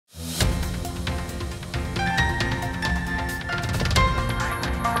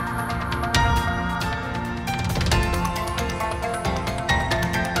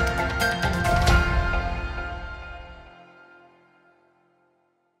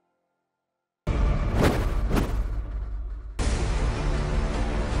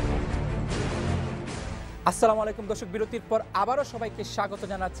আসসালামু আলাইকুম দর্শক, বিরতির পর আবারও সবাইকে স্বাগত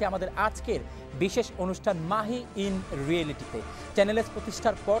জানাচ্ছি আমাদের আজকের বিশেষ অনুষ্ঠান মাহি ইন রিয়েলিটিতে। চ্যানেলস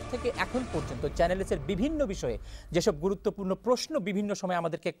প্রতিষ্ঠার পর থেকে এখন পর্যন্ত চ্যানেলসের বিভিন্ন বিষয়ে যেসব গুরুত্বপূর্ণ প্রশ্ন বিভিন্ন সময়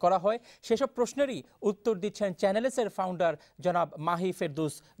আমাদেরকে করা হয়, সেসব প্রশ্নেরই উত্তর দিচ্ছেন চ্যানেলসের ফাউন্ডার জনাব মাহি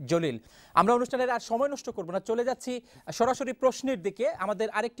ফেরদৌস জলিল। আমরা অনুষ্ঠানের আর সময় নষ্ট করব না, চলে যাচ্ছি সরাসরি প্রশ্নের দিকে। আমাদের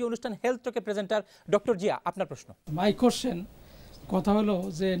আরেকটি অনুষ্ঠান হেলথ টকের প্রেজেন্টার ডক্টর জিয়া, আপনার প্রশ্ন। মাই কোশ্চেন, কথা হলো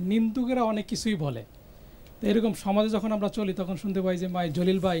যে নিন্দুকেরা অনেক কিছুই বলে, তো এরকম সমাজে যখন আমরা চলি তখন শুনতে পাই যে মাই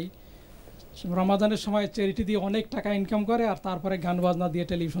জলিল ভাই রমাদানের সময় চ্যারিটি দিয়ে অনেক টাকা ইনকাম করে আর তারপরে গান বাজনা দিয়ে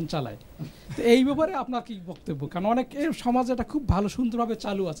টেলিভিশন চালায়। তো এই ব্যাপারে আপনার কি বক্তব্য? কারণ অনেক সমাজে এটা খুব ভালো সুন্দরভাবে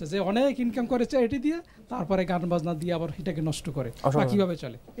চালু আছে যে অনেক ইনকাম করে চ্যারিটি দিয়ে, তারপরে গান বাজনা দিয়ে আবার এটাকে নষ্ট করে, কিভাবে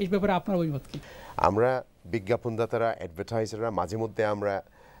চলে এই ব্যাপারে আপনার অভিমত কি? আমরা বিজ্ঞাপনদাতারা, অ্যাডভার্টাইজাররা মাঝে মধ্যে আমরা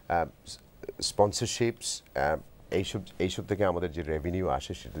স্পন্সরশিপস এইসব থেকে আমাদের যে রেভিনিউ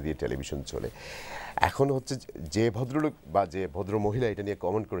আসে সেটা দিয়ে টেলিভিশন চলে। এখন হচ্ছে যে ভদ্রলোক বা যে ভদ্র মহিলা এটা নিয়ে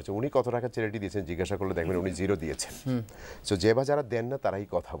কমেন্ট করেছে, উনি কত টাকা চ্যারিটি দিয়েছেন জিজ্ঞাসা করলে দেখবেন উনি 0 দিয়েছেন। সো যে বা যারা দেন না তারাই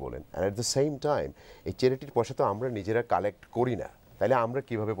কথা বলেন। And at the same time এই চ্যারিটির পয়সা তো আমরা নিজেরা কালেক্ট করি না, তাহলে আমরা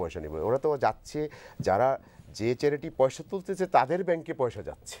কিভাবে পয়সা নেব? ওরা তো যাচ্ছে, যারা যে চ্যারিটি পয়সা তুলতেছে তাদের ব্যাংকে পয়সা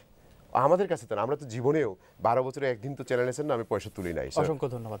যাচ্ছে, আমাদের কাছে তো না। আমরা তো জীবনেও 12 বছরে একদিন তো চ্যানেলসের না আমি পয়সা তুলি নাই। অসংখ্য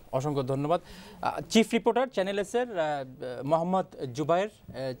ধন্যবাদ, অসংখ্য ধন্যবাদ। চিফ রিপোর্টার চ্যানেলসের মোহাম্মদ জুবায়ের,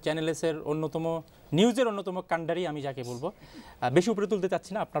 চ্যানেলসের অন্যতম নিউজের অন্যতম কাণ্ডারি আমি যাকে বলবো, বেশি উপরে তুলতে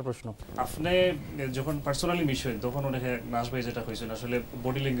চাচ্ছি না, আপনার প্রশ্ন। আপনি যখন পার্সোনালি মিশন তখন অনেকে নাচ ভাই যেটা হয়েছিল আসলে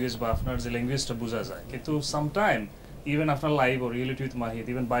বডি ল্যাঙ্গুয়েজ বা আপনার যে ল্যাঙ্গুয়েজটা বোঝা যায়, কিন্তু সামটাইম ইভেন আপনার live O reality with Mahid,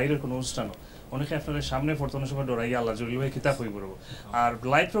 even বাইরের কোনো অনুষ্ঠানও অনেকে আপনাদের সামনে পড়তানোর সময় ডরাই আল্লাহ জলিল ভাই কিতাব হয়ে পড়বো। আর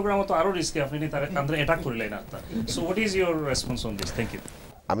লাইভ প্রোগ্রামও তো আরও রিস্কি, আপনি তার কান্দ্রে অ্যাটাক করিলেন না। So what is your response on this? Thank you.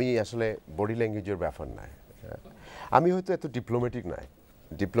 আমি আসলে বডি ল্যাঙ্গুয়েজের ব্যাপার নাই, আমি হয়তো এত ডিপ্লোম্যাটিক নাই।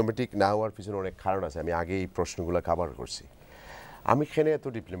 ডিপ্লোম্যাটিক না হওয়ার পিছনে অনেক কারণ আছে, আমি আগে এই প্রশ্নগুলো কভার করছি। আমি এখানে এত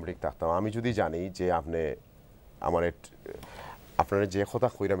ডিপ্লোম্যাটিক থাকতাম, আমি যদি জানি যে আমার আপনারা যে কথা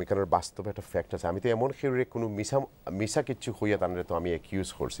কইরাম এখানের বাস্তবে একটা ফ্যাক্ট আছে, আমি তো এমন কেউ কোনো মিশা কিচ্ছু হইয়া তানরে তো আমি অ্যাকিউজ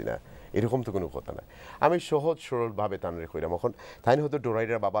করছি না, এরকম তো কোনো কথা না। আমি সহজ সরলভাবে তানরে কইরাম। এখন তাই হয়তো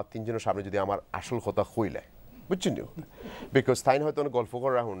ডোরাইরা বাবা 3 জনের সামনে যদি আমার আসল কথা কইলে, বুঝছেন, বিকজ তাই হয়তো গল্প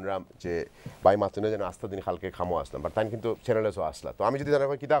করা শুনলাম যে ভাই মাতুনে যেন আস্তা দিন কালকে খামো আসলাম, বাট তাই কিন্তু চ্যানেলেসও আসলা। তো আমি যদি তারা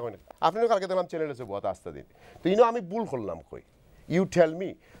কিতা কই না, আপনিও কালকে দেখলাম চ্যানেলেসও বহুত আস্তা দিন, তো আমি ভুল করলাম কই, ইউ টেল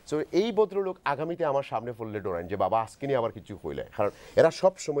মি। সো এই ভদ্রলোক আগামীতে আমার সামনে পড়লে ডোরাইন যে বাবা আজকে নিয়ে আবার কিছু কইলে, কারণ এরা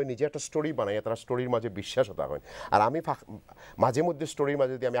সব সময় নিজে একটা স্টোরি বানায়, তারা স্টোরির মাঝে বিশ্বাসতা হয়। আর আমি মাঝে মধ্যে স্টোরির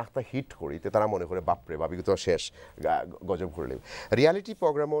মাঝে যদি আমি একটা হিট করি তো তারা মনে করে বাপরে ভাবি তো শেষ, গজব করে নেবে। রিয়ালিটি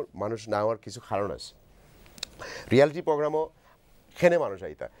প্রোগ্রামও মানুষ না হওয়ার কিছু কারণ আছে। রিয়ালিটি প্রোগ্রামও খেনে মানুষ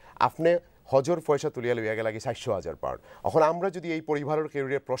আইতা, আপনি হজর পয়সা তুলিয়া লইয়া গেলে 400,000 পাউন্ড। এখন আমরা যদি এই পরিবারের কেউ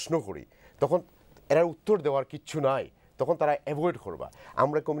প্রশ্ন করি তখন এরা উত্তর দেওয়ার কিচ্ছু নাই, তখন তারা অ্যাভয়েড করবা।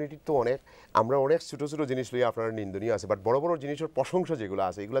 আমরা কমিউনিটির তো আমরা অনেক ছোটো ছোটো জিনিস লইয়া আপনারা নিন্দনীয় আছে, বাট বড় বড় জিনিসের প্রশংসা যেগুলো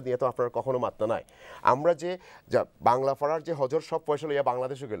আছে এগুলো নিয়ে তো আপনার কখনো মাত্রা নাই। আমরা যে বাংলা পাড়ার যে হজর সব পয়সা লইয়া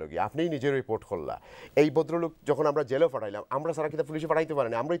বাংলাদেশে গেল গিয়ে, আপনিই নিজের রিপোর্ট করলা। এই ভদ্রলোক যখন আমরা জেলেও পাঠাইলাম, আমরা সারা কিতা পুলিশে পাঠাইতে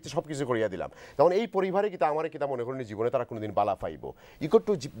পারিনি, আমরা তো সব কিছু করিয়া দিলাম। তখন এই পরিবারে কিতা আমার কিতা মনে করেন জীবনে তারা কোনোদিন বালা পাইব।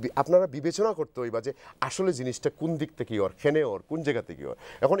 একটু আপনারা বিবেচনা করতে হইবা যে আসলে জিনিসটা কোন দিক থেকে ওর, খেনে ওর, কোন জায়গা থেকে ওর।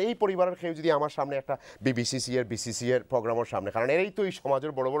 এখন এই পরিবারের কেউ যদি আমার সামনে একটা বিসিসি এর প্রোগ্রামের সামনে, কারণ এরাই তো এই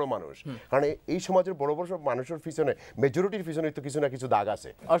সমাজের বড় বড় মানুষ, কারণ এই সমাজের বড় বড় সব মানুষের পিছনে মেজরিটির পিছনে তো কিছু না কিছু দাগ আছে।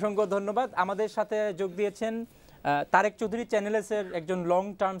 অসংখ্য ধন্যবাদ। আমাদের সাথে যোগ দিয়েছেন তারেক চৌধুরী, চ্যানেলসের একজন লং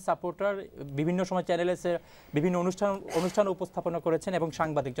টার্ম সাপোর্টার, বিভিন্ন সময় চ্যানেলসের বিভিন্ন অনুষ্ঠান উপস্থাপনা করেছেন এবং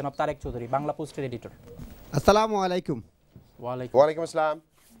সাংবাদিক জনাব তারেক চৌধুরী, বাংলা পোস্টের এডিটর। আসসালামু আলাইকুম। ওয়ালাইকুম আসসালাম।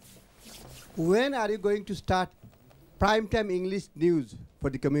 When are you going to start prime time English news for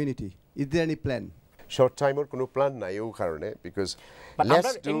the community? Is there any plan? Short টাইমের কোনো প্ল্যান নাই এই কারণে, বিকজ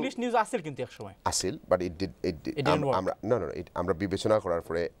ইংলিশ নিউজ আসছিল কিন্তু এক সময় আসছিল, বাট আমরা বিবেচনা করার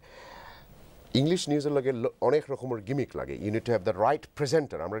পরে ইংলিশ নিউজের লাগে অনেক রকমের গিমিক লাগে। You need to have the right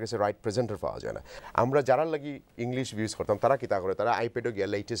presenter, আমার কাছে রাইট প্রেজেন্টার পাওয়া যায় না। আমরা যারা লাগি ইংলিশ ভিউজ করতাম তারা কিতা করে, তারা আইপ্যাডও গিয়ে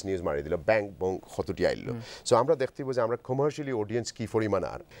লেটেস্ট নিউজ মারি দিল, ব্যাংক বং কতটি আইলো। সো আমরা দেখতে পাবো যে আমরা কমার্শিয়ালি অডিয়েন্স কী পরিমাণ,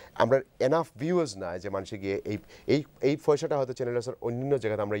 আর আমরা এনাফ ভিউয়ার্স নাই যে মানুষে গিয়ে এই পয়সাটা হয়তো চ্যানেলের অন্য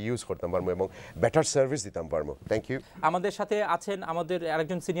জায়গাতে আমরা ইউজ করতাম পারবো এবং বেটার সার্ভিস দিতাম পারবো। Thank you. আমাদের সাথে আছেন আমাদের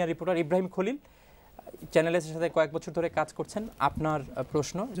আরেকজন সিনিয়র রিপোর্টার ইব্রাহিম খলিল, চ্যানেলের সাথে কয়েক বছর ধরে কাজ করছেন। আপনার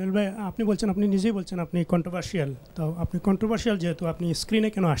প্রশ্ন। জলিল ভাই, আপনি বলছেন, আপনি নিজেই বলছেন আপনি কন্ট্রোভার্সিয়াল, তো আপনি কন্ট্রোভার্সিয়াল যেহেতু আপনি স্ক্রিনে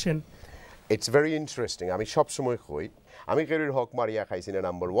কেন আসেন? It's very interesting. আমি সব সময় কই আমি ক্যারিয়ার হক মারিয়া খাইছি না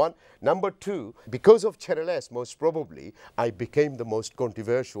number 1. Number 2, because of Channel S, most probably I became the most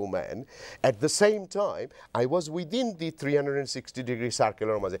controversial man. At the same time, I was within the 360-degree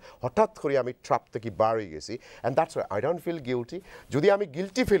circular মাঝে হঠাৎ করে আমি ট্র্যাপ থেকে বার হয়ে গেছি, and that's why I don't feel guilty. যদি আমি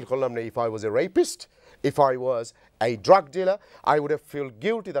guilty feel করলাম না if I was a rapist, if I was a drug dealer, I would have felt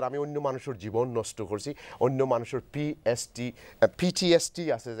guilty that আমি অন্য মানুষের জীবন নষ্ট করছি, অন্য মানুষের PTSD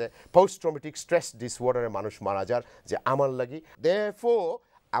আছে যে পোস্ট ট্রমেটিক স্ট্রেস ডিসঅর্ডারে মানুষ মারা যার যে আমার লাগি, therefore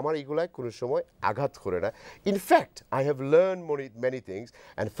আমার এগুলাই কোনো সময় আঘাত করে না. In fact, I have learned many things,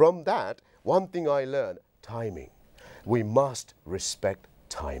 and from that one thing I learned, timing. We must respect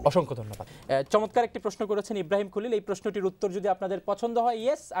time. অসংখ্য ধন্যবাদ। চমৎকার একটি প্রশ্ন করেছেন ইব্রাহিম খলিল। এই প্রশ্নটির উত্তর যদি আপনাদের পছন্দ হয়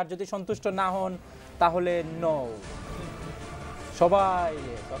ইয়েস, আর যদি সন্তুষ্ট না হন তাহলে নো। সবাই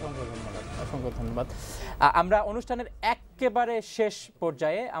অসংখ্য ধন্যবাদ, অসংখ্য ধন্যবাদ। আমরা অনুষ্ঠানের একেবারে শেষ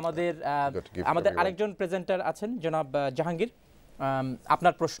পর্যায়ে আমাদের আরেকজন প্রেজেন্টার আছেন জনাব জাহাঙ্গীর,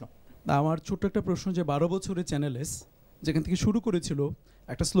 আপনার প্রশ্ন। আমার ছোট্ট একটা প্রশ্ন, যে 12 বছরের চ্যানেল এস যেখান থেকে শুরু করেছিল,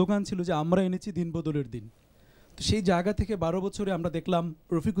 একটা স্লোগান ছিল যে আমরা এনেছি দিন বদলের দিন। তো সেই জায়গা থেকে 12 বছরে আমরা দেখলাম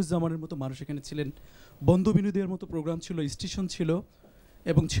রফিকুজ্জামানের মতো মানুষ এখানে ছিলেন, বন্ধু বিনোদের মতো প্রোগ্রাম ছিল, স্টেশন ছিল,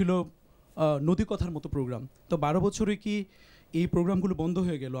 এবং ছিল নদী কথার মতো প্রোগ্রাম। তো 12 বছরে কি এই প্রোগ্রামগুলো বন্ধ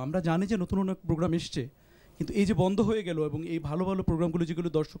হয়ে গেল? আমরা জানি যে নতুন অনেক প্রোগ্রাম এসছে, কিন্তু এই যে বন্ধ হয়ে গেল এবং এই ভালো ভালো প্রোগ্রামগুলো যেগুলো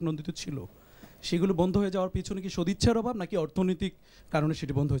দর্শক নন্দিত ছিল সেগুলো বন্ধ হয়ে যাওয়ার পিছনে কি সদিচ্ছার অভাব নাকি অর্থনৈতিক কারণে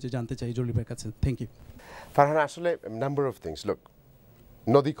সেটি বন্ধ হয়েছে, জানতে চাই জলিল ভাইয়ের কাছে। Thank you. ফারহান, আসলে নাম্বার অফ থিংস, লুক,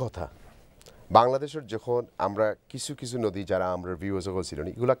 নদী কথা বাংলাদেশের যখন আমরা কিছু কিছু নদী যারা আমরা ভিউয়ার্স ছিল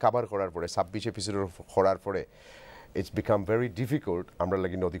এগুলো কাভার করার পরে 26 এপিসোড করার পরে ইটস বিকাম ভেরি ডিফিকাল্ট আমরা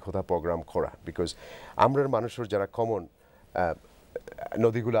লাগি নদী কথা প্রোগ্রাম করা, বিকজ আমরার মানুষের যারা কমন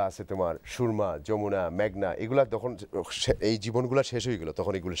নদীগুলো আছে, তোমার সুরমা, যমুনা, মেঘনা, এগুলা তখন এই জীবনগুলো শেষ হয়ে গেল,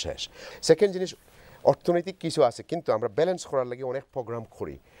 তখন এগুলো শেষ। সেকেন্ড জিনিস, অর্থনৈতিক কিছু আছে, কিন্তু আমরা ব্যালেন্স করার লাগে অনেক প্রোগ্রাম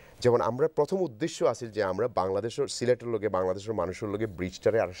করি। যেমন আমরা প্রথম উদ্দেশ্য আছে যে আমরা বাংলাদেশের সিলেটের লোকে বাংলাদেশের মানুষের লোকে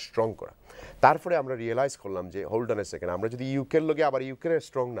ব্রিজটারে আরও স্ট্রং করা। তারপরে আমরা রিয়েলাইজ করলাম যে হোল্ড অন এ সেকেন্ড, আমরা যদি ইউকের লোকে আবার ইউকের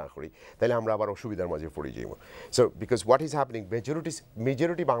স্ট্রং না করি তাহলে আমরা আবার অসুবিধার মাঝে পড়ে যাই। So because what is happening,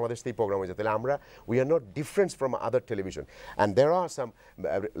 majority Bangladesh থেকে প্রোগ্রাম হয়েছে, তাহলে আমরা we are not difference from other television, and there R some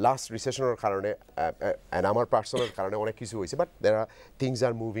last রিসেশনের কারণে অ্যান্ড আমার পার্সোনাল কারণে অনেক কিছু হয়েছে, but there R things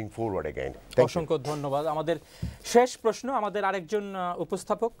are moving forward again. অসংখ্য ধন্যবাদ। আমাদের শেষ প্রশ্ন আমাদের আরেকজন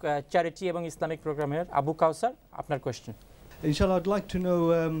উপস্থাপক চ্যারিটি এবং ইসলামিক প্রোগ্রামের আবু কাউসার, আপনার question. Inshallah, I'd like to know,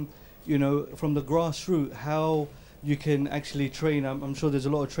 from the grassroots, how you can actually train. I'm sure there's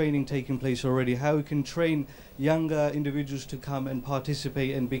a lot of training taking place already. How you can train younger individuals to come and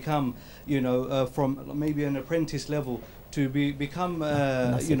participate and become, from maybe an apprentice level to become,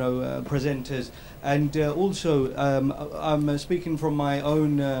 presenters. And also, I'm speaking from my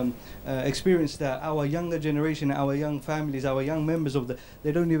own experience that our younger generation, our young families, our young members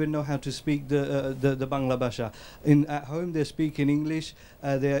they don't even know how to speak the Bangla Basha. At home, they're speaking English.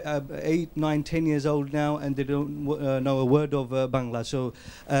 They're 8, 9, 10 years old now, and they don't know a word of Bangla. So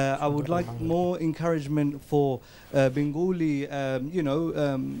I would like more encouragement for Bengali,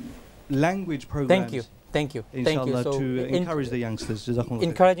 language programs. Thank you. Inshallah, So to encourage the youngsters.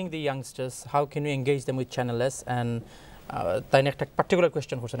 Encouraging the youngsters, how can we engage them with Channel S? And তাই একটা particular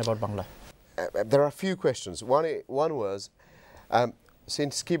question question about Bangla. There are a few questions. One was,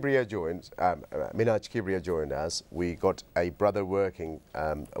 since Kibria joined, Minaj Kibria joined us, we got a brother working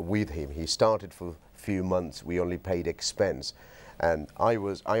with him. He started for a few months. We only paid expense. And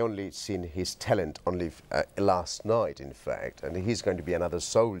I only seen his talent only last night, in fact, and he's going to be another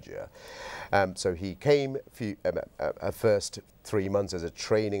soldier. So he came first 3 months as a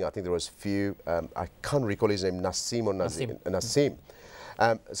training. I think there was few. I can't recall his name, Nassim or Nassim.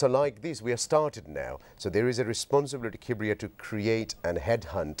 So like this, we are started now. So there is a responsibility, Kibria, to create and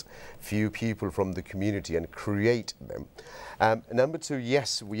headhunt few people from the community and create them. Number two, yes,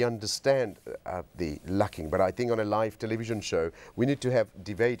 we understand the lacking, but I think on a live television show, we need to have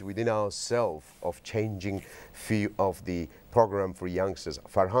debate within ourselves of changing few of the program for youngsters.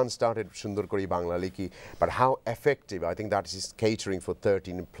 Farhan started Sundar Kori Bangla Liki, but how effective? I think that is catering for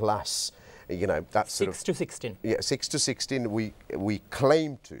 13 plus. That's 6 to 16. Yeah, 6 to 16 we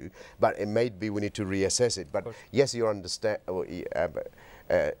claim to, but it may be we need to reassess it. But yes, you understand.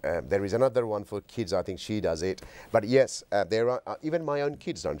 There is another one for kids. I think she does it. But yes, there are even my own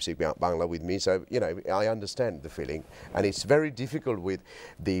kids don't speak Bangla with me, so I understand the feeling, and it's very difficult with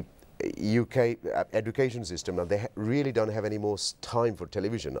the UK education system now, they really don't have any more time for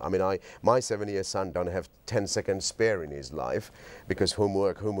television. I mean, my 7-year son don't have 10 seconds spare in his life because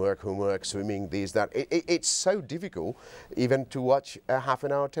homework, swimming, these, that. It's so difficult even to watch half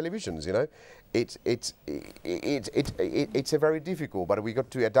an hour televisions, you know. It's a very difficult, but we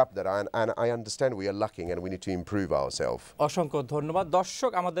got to adapt that, and I understand we are lacking and we need to improve ourselves. অসংখ্য ধন্যবাদ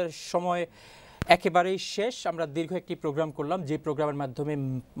দর্শক, আমাদের সময় একেবারেই শেষ। আমরা দীর্ঘ একটি প্রোগ্রাম করলাম, যে প্রোগ্রামের মাধ্যমে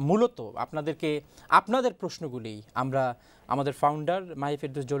মূলত আপনাদের প্রশ্নগুলি আমরা আমাদের ফাউন্ডার মাহি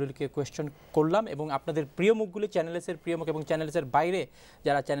ফেরদৌস জলিলকে কোয়েশ্চন করলাম, এবং আপনাদের প্রিয় মুখগুলি, চ্যানেলসের প্রিয় মুখ এবং চ্যানেলসের বাইরে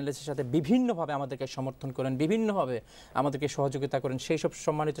যারা চ্যানেলসের সাথে বিভিন্নভাবে আমাদেরকে সমর্থন করেন, বিভিন্নভাবে আমাদেরকে সহযোগিতা করেন, সেই সব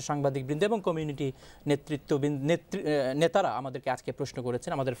সম্মানিত সাংবাদিকবৃন্দ এবং কমিউনিটি নেতারা আমাদেরকে আজকে প্রশ্ন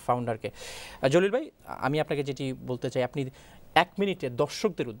করেছেন আমাদের ফাউন্ডারকে। জলিল ভাই, আমি আপনাকে যেটি বলতে চাই, আপনি 1 মিনিটে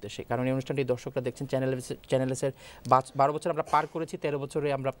দর্শকদের উদ্দেশ্যে, কারণ এই অনুষ্ঠানটি দর্শকরা দেখছেন, চ্যানেলসের 12 বছর আমরা পার করেছি, 13 বছরে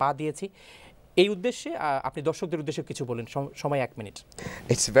আমরা পা দিয়েছি, এই উদ্দেশ্যে আপনি দর্শকদের উদ্দেশ্যে কিছু বলেন, সময় 1 minute.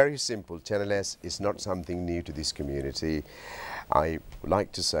 It's very simple. Channel S is not something new to this community. I like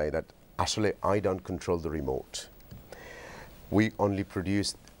to say that actually I don't control the remote. We only produce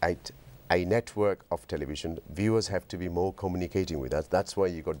a network of television. Viewers have to be more communicating with us. That's why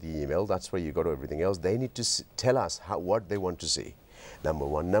you got the email. That's why you got everything else. They need to tell us what they want to see. Number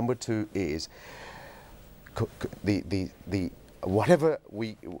one. Number two is whatever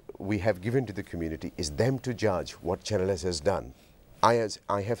we have given to the community is them to judge what Channel S has done.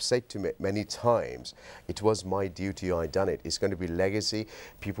 I have said to many times, it was my duty, I done it. It's going to be legacy.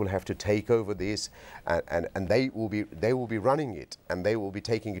 People have to take over this, and they will be running it, and they will be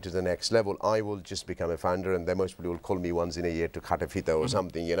taking it to the next level. I will just become a founder, and then most people will call me once in a year to cut a fita or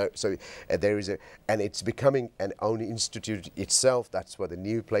something, you know. So there is and it's becoming an own institute itself. That's where the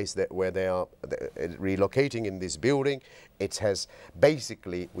new place where they are relocating in this building. It has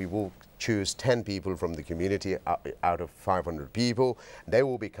basically, we will choose 10 people from the community out of 500 people. They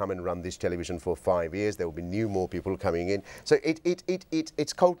will be come and run this television for 5 years. There will be more people coming in. So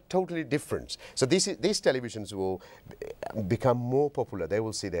it's totally different. So these televisions will become more popular. They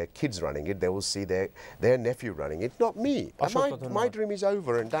will see their kids running it. They will see their nephew running it. Not me. My dream is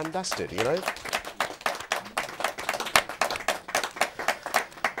over and done dusted, you know.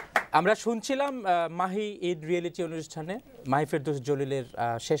 আমরা শুনছিলাম Mahi in reality অনুষ্ঠানে মাহি ফেরদৌস জলিলের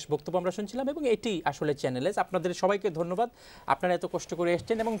শেষ বক্তব্য আমরা শুনছিলাম, এবং এটি আসলে চ্যানেলস। আপনাদের সবাইকে ধন্যবাদ, আপনারা এত কষ্ট করে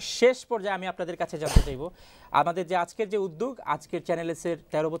এসেছেন। এবং শেষ পর্যায়ে আমি আপনাদের কাছে জানতে চাইব, আমাদের যে আজকের যে উদ্যোগ, আজকের চ্যানেলসের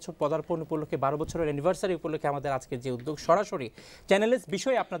 13 বছর পদার্পণ উপলক্ষে, 12 বছরের অ্যানিভার্সারি উপলক্ষে আমাদের আজকের যে উদ্যোগ, সরাসরি চ্যানেলস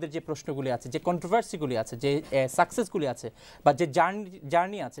বিষয়ে আপনাদের যে প্রশ্নগুলি আছে, যে কন্ট্রোভার্সিগুলি আছে, যে সাকসেসগুলি আছে, বা যে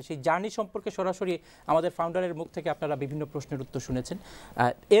জার্নি আছে, সেই জার্নি সম্পর্কে সরাসরি আমাদের ফাউন্ডারের মুখ থেকে আপনারা বিভিন্ন প্রশ্নের উত্তর শুনেছেন।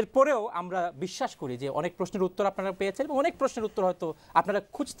 এরপরেও আমরা বিশ্বাস করি যে অনেক প্রশ্নের উত্তর আপনারা পেয়েছেন, এবং অনেক প্রশ্নের উত্তর হয়তো আপনারা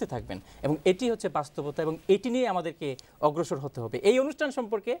খুঁজতে থাকবেন, এবং এটি হচ্ছে বাস্তবতা, এবং এটি নিয়ে আমাদেরকে অগ্রসর হতে হবে। এই অনুষ্ঠান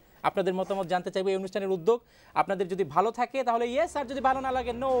সম্পর্কে আপনাদের মতামত জানতে চাইব। এই অনুষ্ঠানের উদ্যোগ আপনাদের যদি ভালো থাকে তাহলে ইয়েস, আর যদি ভালো না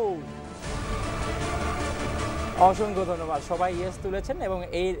লাগে নো। অসংখ্য ধন্যবাদ, সবাই ইয়েস তুলেছেন, এবং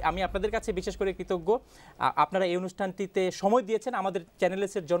আমি আপনাদের কাছে বিশেষ করে কৃতজ্ঞ। আপনারা এই অনুষ্ঠানটিতে সময় দিয়েছেন আমাদের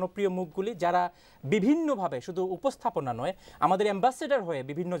চ্যানেলসের জনপ্রিয় মুখগুলি, যারা বিভিন্নভাবে শুধু উপস্থাপনা নয়, আমাদের অ্যাম্বাসেডর হয়ে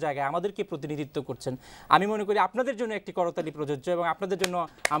বিভিন্ন জায়গায় আমাদেরকে প্রতিনিধিত্ব করছেন। আমি মনে করি আপনাদের জন্য একটি করতালি প্রযোজ্য, এবং আপনাদের জন্য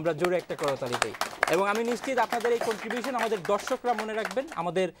আমরা জোরে একটা করতালি দিই। এবং আমি নিশ্চিত আপনাদের এই কন্ট্রিবিউশন আমাদের দর্শকরা মনে রাখবেন,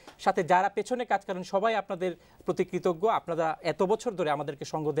 আমাদের সাথে যারা পেছনে কাজ করেন সবাই আপনাদের প্রতি কৃতজ্ঞ। আপনারা এত বছর ধরে আমাদেরকে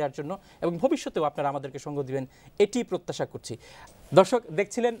সঙ্গ দেওয়ার জন্য, এবং ভবিষ্যতেও আপনারা আমাদেরকে সঙ্গ দিবেন, এটি প্রত্যাশা করছি। দর্শক,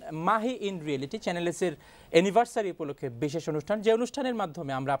 দেখছিলেন মাহি ইন রিয়েলিটি, চ্যানেলসের অ্যানিভার্সারি উপলক্ষে বিশেষ অনুষ্ঠান, যে অনুষ্ঠানের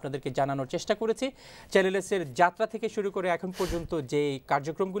মাধ্যমে আমরা আপনাদেরকে জানানোর চেষ্টা করেছি চ্যানেলসের যাত্রা থেকে শুরু করে এখন পর্যন্ত যে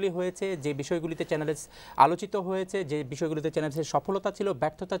কার্যক্রমগুলি হয়েছে, যে বিষয়গুলিতে চ্যানেলস আলোচিত হয়েছে, যে বিষয়গুলিতে চ্যানেলসের সফলতা ছিল,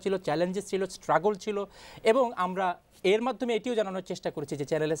 ব্যর্থতা ছিল, চ্যালেঞ্জেস ছিল, স্ট্রাগল ছিল, এবং আমরা এর মাধ্যমে এটিও জানানোর চেষ্টা করেছি যে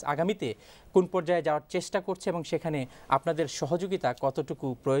চ্যানেলস আগামীতে কোন পর্যায়ে যাওয়ার চেষ্টা করছে, এবং সেখানে আপনাদের সহযোগিতা কতটুকু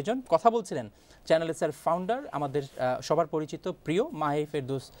প্রয়োজন। কথা বলছিলেন চ্যানেলসের ফাউন্ডার, আমাদের সবার পরিচিত প্রিয় মাহি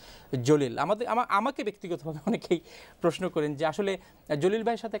ফেরদৌস জলিল। আমাকে ব্যক্তিগতভাবে অনেকেই প্রশ্ন করেন যে আসলে জলিল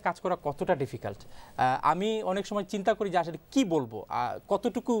ভাইয়ের সাথে কাজ করা কতটা ডিফিকাল্ট। আমি অনেক সময় চিন্তা করি যে আসলে কী বলবো,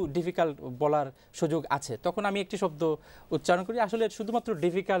 কতটুকু ডিফিকাল্ট বলার সুযোগ আছে। তখন আমি একটি শব্দ উচ্চারণ করি, আসলে শুধুমাত্র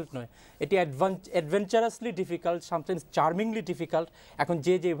ডিফিকাল্ট নয়, এটি অ্যাডভেঞ্চারাসলি ডিফিকাল্ট, সামটাইমস চার্মিংলি ডিফিকাল্ট। এখন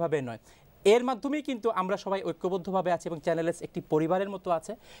যেভাবে নয়, এর মাধ্যমেই কিন্তু আমরা সবাই ঐক্যবদ্ধভাবে আছি এবং চ্যানেলস একটি পরিবারের মতো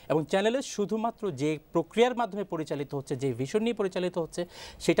আছে এবং চ্যানেলস শুধুমাত্র যে প্রক্রিয়ার মাধ্যমে পরিচালিত হচ্ছে, যে ভিশন নিয়ে পরিচালিত হচ্ছে,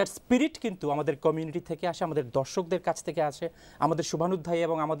 সেটার স্পিরিট কিন্তু আমাদের কমিউনিটি থেকে আসে, আমাদের দর্শকদের কাছ থেকে আসে, আমাদের শুভানুধ্যায়ী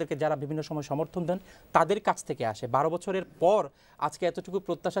এবং আমাদেরকে যারা বিভিন্ন সময় সমর্থন দেন তাদের কাছ থেকে আসে। 12 বছরের পর আজকে এতটুকু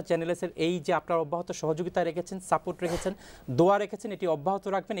প্রত্যাশা চ্যানেলসের, এই যে আপনারা অব্যাহত সহযোগিতা রেখেছেন, সাপোর্ট রেখেছেন, দোয়া রেখেছেন, এটি অব্যাহত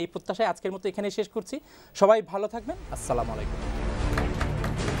রাখবেন, এই প্রত্যাশায় আজকের মতো এখানে শেষ করছি। সবাই ভালো থাকবেন। আসসালামু আলাইকুম।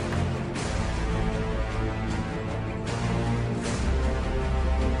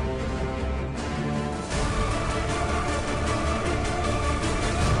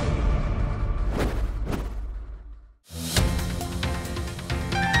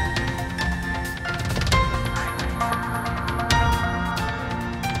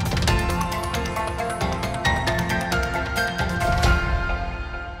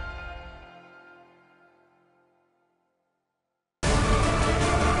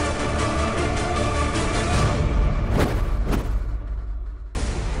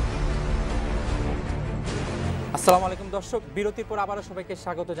 আসসালামু আলাইকুম দর্শক, বিরতির পর আবারও সবাইকে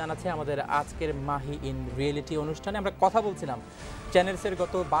স্বাগত জানাচ্ছি আমাদের আজকের মাহি ইন রিয়েলিটি অনুষ্ঠানে। আমরা কথা বলছিলাম চ্যানেলসের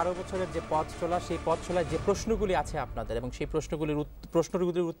গত 12 বছরের যে পথ চলা, সেই পথ চলায় যে প্রশ্নগুলি আছে আপনাদের, এবং সেই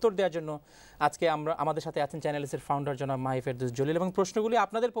প্রশ্নগুলির উত্তর দেওয়ার জন্য আজকে আমাদের সাথে আছেন চ্যানেলসের ফাউন্ডার জনাব মাহি ফেরদৌস জলিল, এবং প্রশ্নগুলি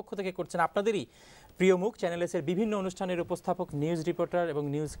আপনাদের পক্ষ থেকে করছেন আপনাদেরই প্রিয় মুখ, চ্যানেলসের বিভিন্ন অনুষ্ঠানের উপস্থাপক, নিউজ রিপোর্টার এবং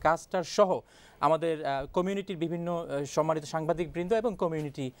নিউজ কাস্টার সহ আমাদের কমিউনিটির বিভিন্ন সম্মানিত সাংবাদিকবৃন্দ এবং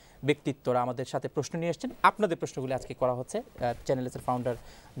কমিউনিটি ব্যক্তিত্বরা আমাদের সাথে প্রশ্ন নিয়ে এসেছেন। আপনাদের প্রশ্নগুলি আজকে করা হচ্ছে চ্যানেলসের ফাউন্ডার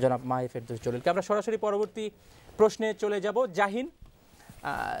জনাব মাহি ফেরদৌস জলিলকে। আমরা সরাসরি পরবর্তী প্রশ্নে চলে যাব। Jahin,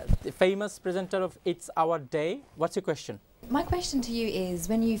 the famous presenter of It's Our Day, what's your question? My question to you is,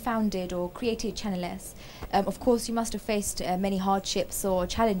 when you founded or created Channel S, of course you must have faced many hardships or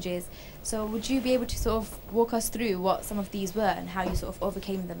challenges, so would you be able to sort of walk us through what some of these were and how you sort of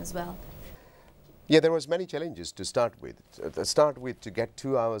overcame them as well? Yeah, there was many challenges to start with. To get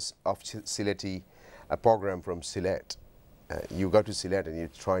 2 hours of Sylheti a program from Sylhet. You go to Sylhet and you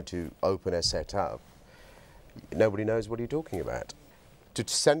try to open a setup. Nobody knows what you're talking about. To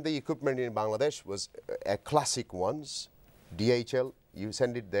send the equipment in Bangladesh was a classic ones. DHL, you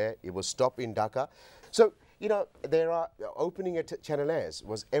send it there, it was stopped in Dhaka. So, you know, there are opening at Channel S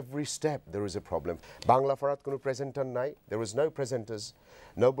was every step there is a problem. Bangla Farat kono presenter nai, there was no presenters.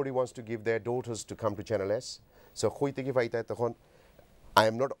 Nobody wants to give their daughters to come to Channel S. So, khoi teki paita tokhon, I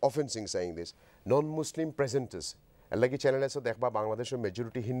am not offensing saying this, non-Muslim presenters. Like Channel S দেখবা বাংলাদেশের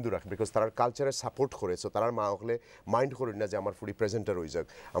majority Hindu রাখে, because তারা কালচারে support করে, so তারা মা হলে mind করে না যে আমার ফুডি প্রেজেন্টার হয়ে যাক,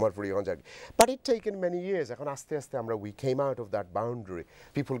 আমার ফুডি এখন যাক। But it taken many years. এখন আস্তে আস্তে আমরা we came out of that boundary,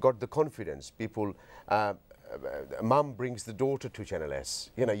 people got the confidence, people mom brings the daughter to Channel S.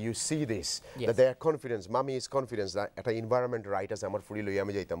 You know, you see this, that they are confidence, mommy is confidence that at an environment right as আমার foodie লই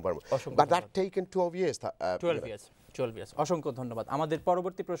আমি যাইতাম পারবো। But that taken 12 years. 12 years. অসংখ্য ধন্যবাদ। আমাদের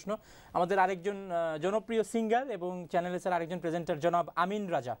পরবর্তী প্রশ্ন আমাদের আরেকজন জনপ্রিয় সিঙ্গার এবং চ্যানেলের আরেকজন প্রেজেন্টার জনাব আমিন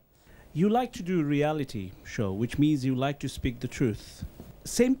রাজা। You like to do a reality show, which means you like to speak the truth.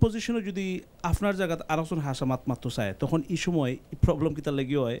 Same পজিশনে যদি আপনার জায়গাত আরেকজন হাসামাত মাত্র চায়, তখন এই সময় প্রবলেম কিতা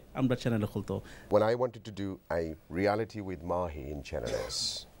লাগি হয় আমরা চ্যানেলে খুলতো। When I wanted to do a reality with Mahee in Channel S,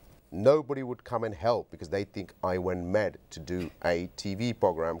 nobody would come and help because they think I went mad to do a TV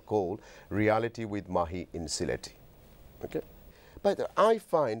program called Reality with Mahee in Sylheti. Okay, but I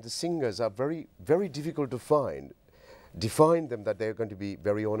find the singers are very, very difficult to define them that they're going to be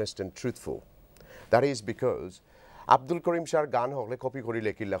very honest and truthful. That is because Abdul Karim Shahar gan hogle copy kori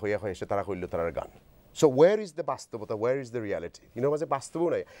lekilla hoya hoyese tara koillo tarar gan. So where is the bastobota, where is the reality? You know, was a bastobo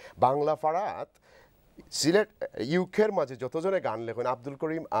nai Bangla Farat Sylhet ইউকের মাঝে যতজনে গান লেখেন আব্দুল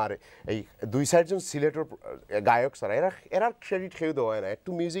করিম আর এই 2-4জন সিলেটের গায়ক ছাড়া এরা credit খেয়ে দেওয়া হয় না। একটু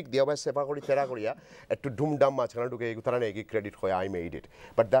মিউজিক দিয়া বা সেবা করি তেরা করিয়া একটু ডুমডাম মাঝখানে ঢুকে তারা নাকি ক্রেডিট হয় I made it.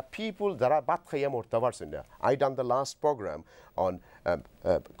 But the people যারা বাদ খাইয়া মরতে পারছেন না, I done the last programme on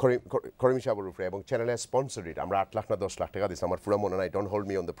করিম সাহেবের উপরে এবং চ্যানেলে স্পন্সর ইট। আমরা 8 লাখ না 10 লাখ টাকা দিচ্ছি, আমার পুরো মনে নাই, don't hold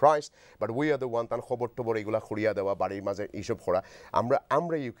me on the price, but we are the one. তার খবর টবর এগুলা খুঁড়িয়া দেওয়া, বাড়ির মাঝে এইসব খোড়া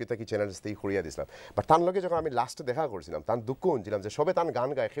আমরা ইউকে থেকে চ্যানেল থেকে খুঁড়িয়া দিছিলাম। বাট তার লগে যখন আমি লাস্টে দেখা করছিলাম তার দুঃখ হচ্ছিলাম যে সবে তার গান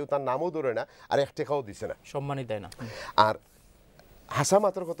গায়, কেউ তার নামও ধরে না আর 1 টাকাও দিছে না, সম্মানই দেয় না। আর হাসা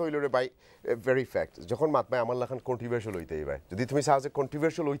মাত্র কথা হইল রে ভাই, ভেরি ফ্যাক্ট, যখন মাত ভাই আমার লেখান কন্ট্রিবিউশন হইতেই ভাই, যদি তুমি চাও যে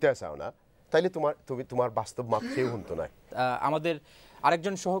কন্ট্রিবিউশন হইতে চাও না তাইলে তোমার বাস্তব মাপ কেউ হতো না। আমাদের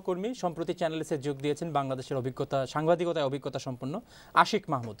আরেকজন সহকর্মী সম্প্রতি চ্যানেলসে যোগ দিয়েছেন, বাংলাদেশের সাংবাদিকতায় অভিজ্ঞতা সম্পন্ন আশিক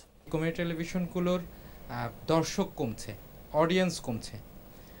মাহমুদ। কমিউনিটি টেলিভিশনগুলোর দর্শক কমছে, অডিয়েন্স কমছে।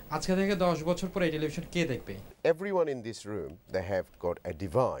 আজকে থেকে 10 বছর পরে এই টেলিভিশন কে দেখবে? Everyone in this room, they have got a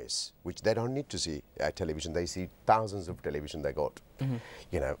device which they don't need to see television. They see thousands of television they got.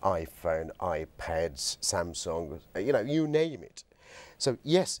 You know, iPhone, iPads, Samsung, you know, you name it. So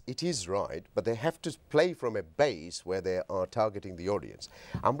yes, it is right, but they have to play from a base where they are targeting the audience.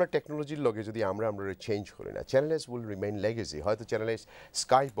 Amra technology loge jodi amra change kori na, channels will remain legacy. Hoyto channels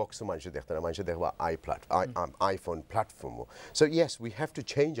Skybox manshe dekhte na, manshe dekhba iPhone platform. So yes, we have to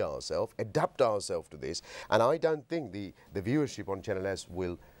change ourselves, adapt ourselves to this, and I don't think the viewership on Channel S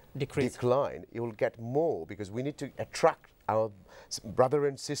will decline. It will get more because we need to attract our brother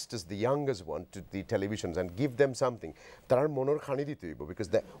and sisters, the youngest one, to the televisions and give them something. Because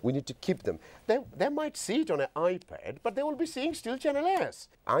we need to keep them. They might see it on an iPad, but they will be seeing still Channel S.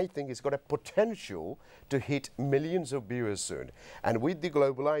 I think it's got a potential to hit millions of viewers soon. And with the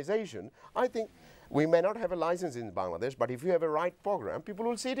globalization, I think we may not have a license in Bangladesh, but if you have a right program, people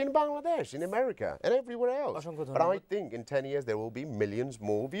will see it in Bangladesh, in America, and everywhere else. But I think in 10 years there will be millions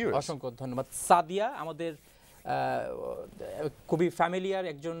more viewers. অসংখ্য ধন্যবাদ। সাদিয়া আমাদের খুবই familiar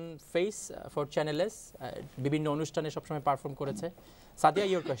একজন face for channels, বিভিন্ন অনুষ্ঠানে সবসময় perform করেছে। Sadia,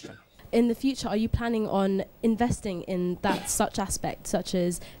 your question. In the future, are you planning on investing in that such aspect, such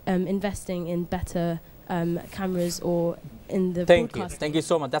as investing in better cameras or in the broadcast? Thank you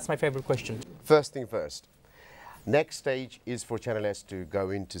so much. That's my favorite question. First thing first. Next stage is for Channel S to go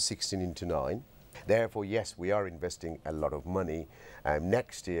into 16:9. Therefore, yes, we are investing a lot of money.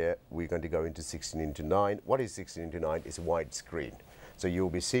 Next year, we're going to go into 16:9. What is 16:9? It's widescreen. So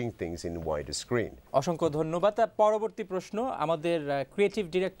you'll be seeing things in wider screen. অসংখ্য ধন্যবাদ। পরবর্তী প্রশ্ন আমাদের creative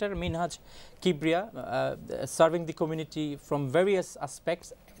director Minhaj Kibria, serving the community from various aspects,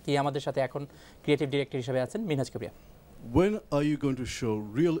 তিনি আমাদের সাথে এখন creative director হিসেবে আছেন। Minhaj Kibria, when are you going to show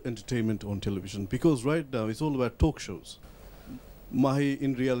real entertainment on television? Because right now it's all about talk shows. Mahee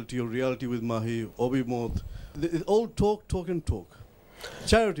in Reality or Reality with Mahee, Obi Moth. It's all talk and talk.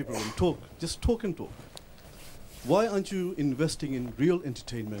 Charity program, talk, just talk and talk. Why aren't you investing in real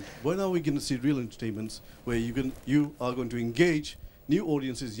entertainment? When are we going to see real entertainments where you are going to engage new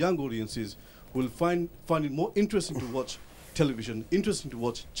audiences, young audiences, will find it more interesting to watch television, interesting to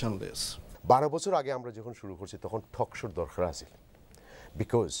watch Channel S? 12 বছর আগে আমরা যখন শুরু করছি তখন টক শোর দরকার আছে।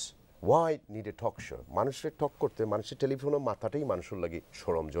 Because why need a talk show? মানুষের টক করতে মানুষের টেলিফোনের মাথাটাই মানুষের লাগি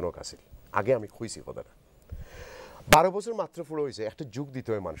সরমজনক আছে। আগে আমি কইছি কথাটা। 12 বছর মাত্র পুরো হয়েছে, একটা যুগ দিতে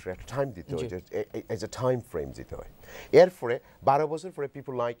হয় মানুষের, একটা টাইম দিতে হয়, এজ এ টাইম ফ্রেম দিতে হয়। এরপরে 12 বছর পরে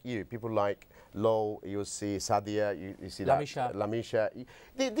people like you, people like Lo, you see Sadia, you see Lamisha,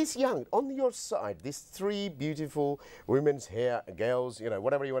 this young, on your side, these three beautiful women's hair girls, you know,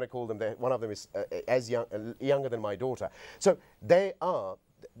 whatever you want to call them, one of them is as younger than my daughter. So they are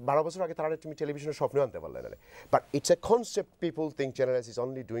 12 বছর আগে তারা তুমি টেলিভিশনের স্বপ্ন আনতে পারলে না। But it's a concept people think Channel S is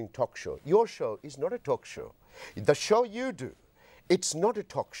only doing talk show. Your show is not a talk show. The show you do, it's not a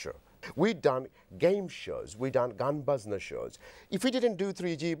talk show. We've done game shows, we've done gun buzzer shows. If we didn't do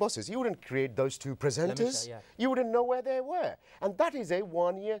 3G buses, you wouldn't create those two presenters. You wouldn't know where they were. And that is a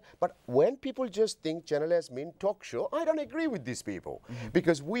 1 year. But when people just think Channel S mean talk show, I don't agree with these people.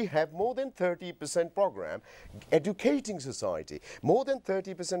 Because we have more than 30% program educating society, more than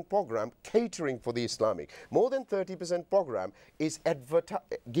 30% program catering for the Islamic, more than 30% program is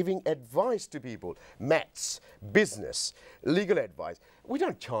giving advice to people, maths, business, legal advice. We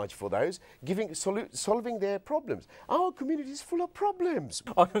don't charge for those, solving their problems. Our community is full of problems.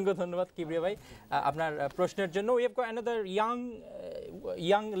 অসংখ্য ধন্যবাদ কিবরিয়া ভাই আপনার প্রশ্নের জন্য। We have got another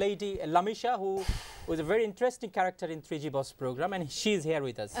young lady, Lamisha, who was a very interesting character in 3G Boss program, and she's here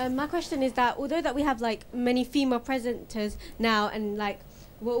with us. My question is that although that we have like many female presenters now, and like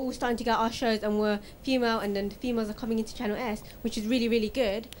we're all starting to get our shows and we're female, and then the females are coming into Channel S, which is really, really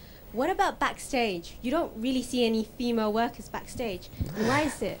good. What about backstage? You don't really see any female workers backstage. Why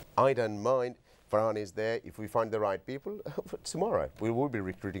is it? I don't mind. Farhan is there. If we find the right people, tomorrow we will be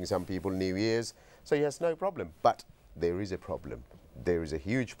recruiting some people New Year's. So yes, no problem. But there is a problem. There is a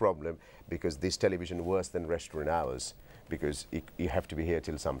huge problem because this television worse than restaurant hours. Because you have to be here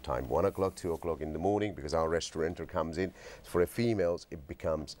till some time, 1 o'clock, 2 o'clock in the morning, because our restaurateur comes in. For a females, it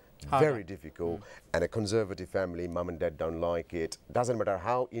becomes very difficult. And a conservative family, mum and dad don't like it. Doesn't matter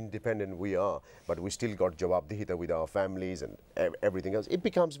how independent we are, but we still got jawab dihita with our families and everything else. It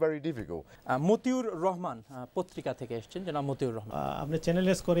becomes very difficult. Motiur Rahman পত্রিকা থেকে এসেছেন, জনাব মতিউর রহমান। আপনি channel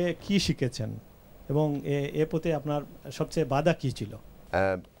S করে কি শিখেছেন এবং এ পথে আপনার সবচেয়ে বাধা কি ছিল?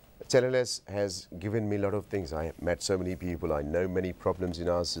 Channel S has given me a lot of things. I met so many people. I know many problems in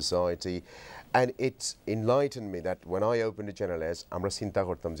our society. And it's enlightened me that when I opened the channel S, আমরা চিন্তা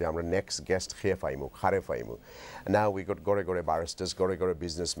করতাম যে আমরা next guest খেয়ে পাইমু, খারে পাইমু. Now we got gore barristers, gore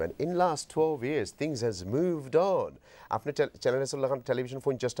businessmen. In last 12 years, things has moved on. আপনি channel S লাগান television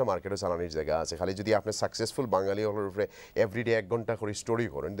 50টা মার্কেটে চালানোর জায়গা আছে, খালি যদি আপনি সাকসেসফুল বাঙালি হওয়ার উপরে এভরিডে 1 ঘন্টা করে স্টোরি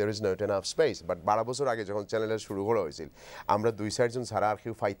করেন, there is not enough space. But 12 বছর আগে যখন চ্যানেল শুরু করা হয়েছিল, আমরা 2-4 জন ছাড়া আর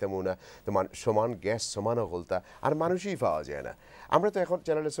কেউ পাইতামও না, তো সমান গেস্ট সমান হলতা আর মানুষই পাওয়া যায় না. আমরা তো এখন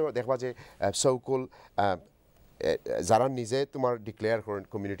চ্যানেলে দেখবা যে সৌকুল যারা নিজে তোমার ডিক্লেয়ার করেন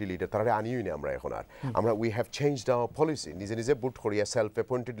কমিউনিটি লিডার, তারা আনিই না আমরা এখন আর. আমরা we have changed hour policy, নিজে বুট করিয়া সেলফ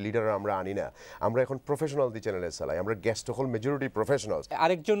অ্যাপয়েন্টেড লিডার আমরা আনি না, আমরা এখন প্রফেশনাল দি চ্যানেলে চালাই, আমরা গেস্ট হল মেজরিটি প্রফেশনালস.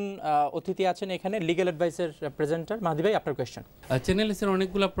 আরেকজন অতিথি আছেন এখানে, লিগ্যাল অ্যাডভাইসের প্রেজেন্টার মাহদী ভাই, আপনার কোয়েশ্চেন. চ্যানেলের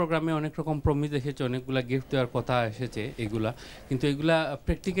অনেকগুলো প্রোগ্রামে অনেক রকম প্রমিস এসেছে, অনেকগুলো গিফট দেওয়ার কথা এসেছে এগুলা, কিন্তু এগুলা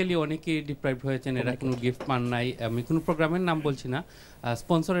প্র্যাকটিক্যালি অনেকেই ডিপ্রাইভ হয়েছেন, এরা কোনো গিফট পান নাই. আমি কোনো প্রোগ্রামের নাম বলছি না,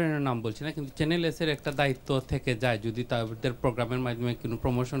 স্পন্সরের নাম বলছি না, কিন্তু চ্যানেল এসের একটা দায়িত্ব থেকে যায় যদি তাদের প্রোগ্রামের মাধ্যমে কোনো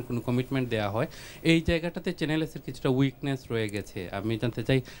প্রমোশন কোনো কমিটমেন্ট দেওয়া হয়. এই জায়গাটাতে চ্যানেল এসের কিছুটা উইকনেস রয়ে গেছে. আমি জানতে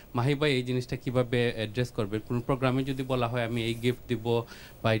চাই মাহি ভাই এই জিনিসটা কীভাবে অ্যাড্রেস করবে. কোনো প্রোগ্রামে যদি বলা হয় আমি এই গিফট দিব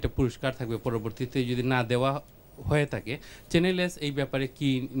বা এটা পুরস্কার থাকবে, পরবর্তীতে যদি না দেওয়া হয়ে থাকে, চ্যানেল এস এই ব্যাপারে কি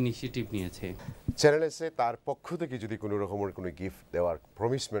ইনিশিয়েটিভ নিয়েছে? চ্যানেল এসে তার পক্ষ থেকে যদি কোনো রকমের কোনো গিফট দেওয়ার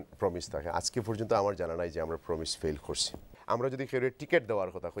প্রমিস থাকে, আজকে পর্যন্ত আমার জানা নাই যে আমরা প্রমিস ফেল করছি. আমরা যদি কেউ টিকিট দেওয়ার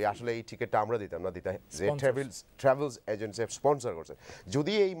কথা কই, আসলে এই টিকিটটা আমরা দিতাম না, দিতাম যে ট্রাভেলস এজেন্সি স্পন্সর করছে.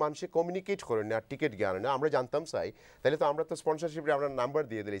 যদি এই মানুষে কমিউনিকেট করেন না, টিকিট জ্ঞান না, আমরা জানতাম চাই, তাহলে তো আমরা তো স্পন্সরশিপে আমরা নাম্বার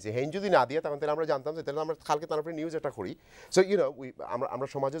দিয়ে দিয়েছি. হেন যদি না দিয়ে তখন তাহলে আমরা জানতাম যে তাহলে আমরা কালকে তার উপরে নিউজ একটা করি. সো আমরা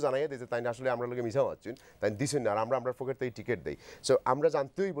সমাজে জানাইয়া দিয়েছি, তাই না আসলে আমরা লোকে মিশা হচ্ছেন, তাই দিচ্ছেন না, আর আমরা পকেট থেকে টিকিট দিই. সো আমরা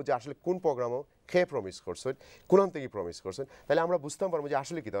জানতেই যে আসলে কোন প্রোগ্রামও খেয়ে প্রমিস করছেন, কোন থেকে প্রমিস করছেন, তাহলে আমরা বুঝতাম পারবো যে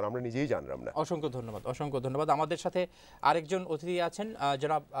আসলে কি তার আমরা নিজেই জানলাম না. অসংখ্য ধন্যবাদ. আমাদের সাথে আরেকজন অতিথি আছেন,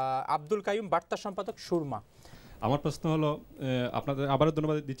 জনাব আব্দুল কাইয়ুম, বার্তা সম্পাদক, সুরমা. আমার প্রশ্ন হলো, আপনাদের আবারও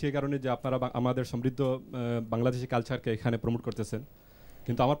ধন্যবাদ দিচ্ছি এই কারণে যে আপনারা আমাদের সমৃদ্ধ বাংলাদেশি কালচারকে এখানে প্রমোট করতেছেন.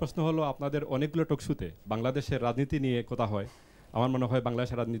 কিন্তু আমার প্রশ্ন হলো, আপনাদের অনেকগুলো টকশুতে বাংলাদেশের রাজনীতি নিয়ে কথা হয়. আমার মনে হয়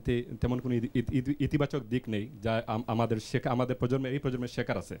বাংলাদেশের রাজনীতি তেমন কোনো ইতিবাচক দিক নেই যা আমাদের প্রজন্মের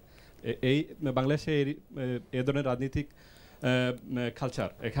শেখার আছে. এই বাংলাদেশে এই ধরনের রাজনীতিক কালচার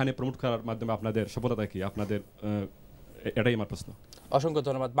এখানে প্রমোট করার মাধ্যমে আপনাদের সফলতা কি? আপনাদের এটাই আমার প্রশ্ন. অসংখ্য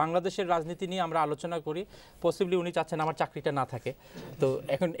ধন্যবাদ. বাংলাদেশের রাজনীতি নিয়ে আমরা আলোচনা করি, পসিবলি উনি চাচ্ছেন আমার চাকরিটা না থাকে, তো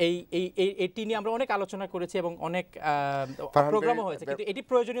এখন এটি নিয়ে আমরা অনেক আলোচনা করেছি এবং অনেক প্রোগ্রামও হয়েছে, কিন্তু এটি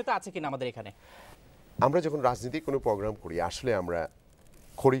প্রয়োজনীয়তা আছে কিনা আমাদের এখানে? আমরা যখন রাজনীতিক কোনো প্রোগ্রাম করি, আসলে আমরা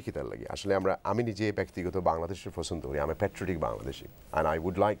করি কি তার লাগে, আসলে আমি নিজে ব্যক্তিগত বাংলাদেশের পছন্দ করি, আমি patriotic Bangladeshi, and I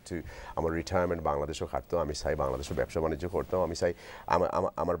would like to আমার রিটায়ারমেন্ট বাংলাদেশও খাটতো, আমি চাই বাংলাদেশের ব্যবসা বাণিজ্য করতাম, আমি চাই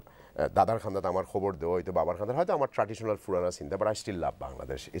আমার দাদার খান্দাতে আমার খবর দেওয়া হয়তো, বাবার খান্দার হয়তো আমার ট্র্যাডিশনাল পুরানা চিন্তা, but I still love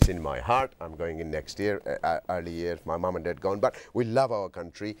Bangladesh. It's in my heart. I am going in next year, early year, my ma'am and dad gone, but we love our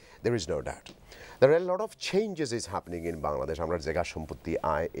country, there is no doubt. There are a lot of changes is happening in Bangladesh. আমরা জায়গা সম্পত্তি,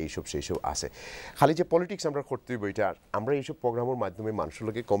 আয়, এইসব সেইসব আছে. খালি যে politics আমরা করতেই বইটা, আমরা এইসব প্রোগ্রামের মাধ্যমে মানুষের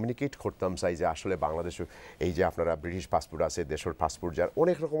লোকে কমিউনিকেট করতাম চাই যে আসলে বাংলাদেশে এই যে আপনারা ব্রিটিশ পাসপোর্ট আছে, দেশের পাসপোর্ট, যার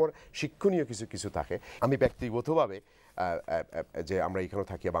অনেক রকমের শিক্ষণীয় কিছু থাকে. আমি ব্যক্তিগতভাবে যে আমরা এখানে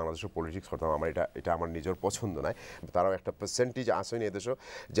থাকিয়া বাংলাদেশের পলিটিক্স করতাম, আমার এটা আমার নিজের পছন্দ নয়. তারাও একটা পার্সেন্টেজ আসেনি এদেশও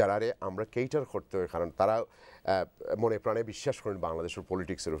যারা আমরা কেইটার করতে হয়, কারণ তারা মনে প্রাণে বিশ্বাস করেন বাংলাদেশের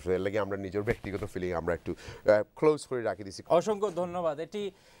পলিটিক্সের উপরে. এর লাগে আমরা নিজের ব্যক্তিগত ফিলিং আমরা একটু ক্লোজ করে রাখি দিচ্ছি. অসংখ্য ধন্যবাদ. এটি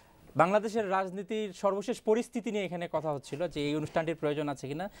বাংলাদেশের রাজনীতির সর্বশেষ পরিস্থিতি নিয়ে এখানে কথা হচ্ছিল যে এই অনুষ্ঠানটির প্রয়োজন আছে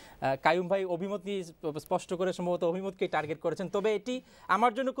কিনা. কাইয়ুম ভাই অভিমত নিয়ে স্পষ্ট করে সম্ভবত অভিমতকেই টার্গেট করেছেন, তবে এটি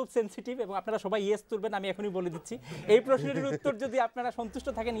আমার জন্য খুব সেন্সিটিভ এবং আপনারা সবাই ইয়েস তুলবেন, আমি এখনই বলে দিচ্ছি. এই প্রশ্নের উত্তর যদি আপনারা সন্তুষ্ট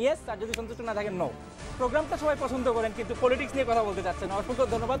থাকেন ইয়েস, আর যদি সন্তুষ্ট না থাকেন নো. প্রোগ্রামটা সবাই পছন্দ করেন কিন্তু পলিটিক্স নিয়ে কথা বলতে চাচ্ছেন. অসংখ্য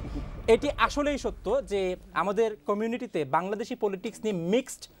ধন্যবাদ. এটি আসলেই সত্য যে আমাদের কমিউনিটিতে বাংলাদেশি পলিটিক্স নিয়ে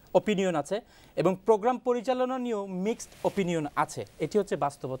মিক্সড ওপিনিয়ন আছে এবং প্রোগ্রাম পরিচালনা নিয়েও মিক্সড ওপিনিয়ন আছে, এটি হচ্ছে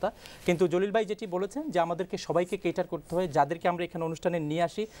বাস্তবতা. কিন্তু জলিল ভাই যেটি বলেছেন যে আমাদেরকে সবাইকে কেটার করতে হয়, যাদেরকে আমরা এখানে অনুষ্ঠানে নিয়ে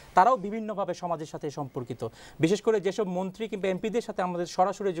আসি তারাও বিভিন্নভাবে সমাজের সাথে সম্পর্কিত, বিশেষ করে যেসব মন্ত্রী কিংবা এমপিদের সাথে আমাদের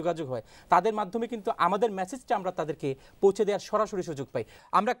সরাসরি যোগাযোগ হয় তাদের মাধ্যমে কিন্তু আমাদের মেসেজটা আমরা তাদেরকে পৌঁছে দেওয়ার সরাসরি সুযোগ পাই.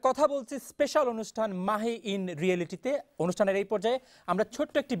 আমরা কথা বলছি স্পেশাল অনুষ্ঠান মাহি ইন রিয়েলিটিতে. অনুষ্ঠানের এই পর্যায়ে আমরা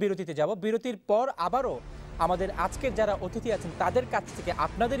ছোট্ট একটি বিরতিতে যাব. বিরতির পর আবারও আমাদের আজকের যারা অতিথি আছেন তাদের কাছ থেকে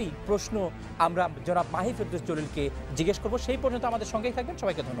আপনাদেরই প্রশ্ন আমরা জনাব মাহি ফেরদৌস জলিলকে জিজ্ঞেস করব. সেই পর্যন্ত আমাদের সঙ্গেই থাকবেন.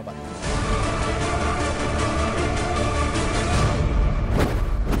 সবাইকে ধন্যবাদ.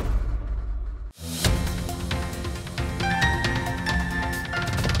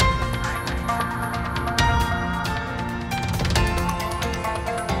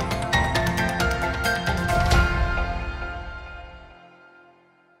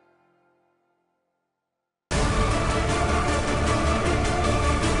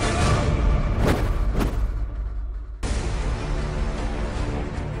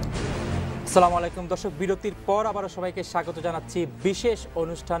 আসসালামু আলাইকুম দর্শক, বিরতির পর আবারও সবাইকে স্বাগত জানাচ্ছি বিশেষ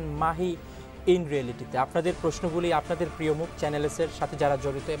অনুষ্ঠান মাহি ইন রিয়েলিটিতে। আপনাদের প্রশ্নগুলি আপনাদের প্রিয় মুখ চ্যানেলসের সাথে যারা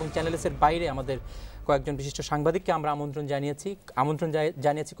জড়িত এবং চ্যানেলসের বাইরে আমাদের কয়েকজন বিশিষ্ট সাংবাদিককে আমরা আমন্ত্রণ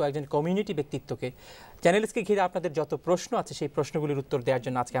জানিয়েছি কয়েকজন কমিউনিটি ব্যক্তিত্বকে। চ্যানেলসকে ঘিরে আপনাদের যত প্রশ্ন আছে সেই প্রশ্নগুলির উত্তর দেওয়ার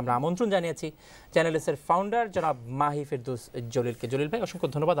জন্য আজকে আমরা আমন্ত্রণ জানিয়েছি চ্যানেলসের ফাউন্ডার জনাব মাহি ফেরদৌস জলিলকে। জলিল ভাই, অসংখ্য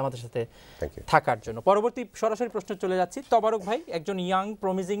ধন্যবাদ আমাদের সাথে থাকার জন্য। পরবর্তী সরাসরি প্রশ্ন চলে যাচ্ছি। তবারক ভাই, একজন young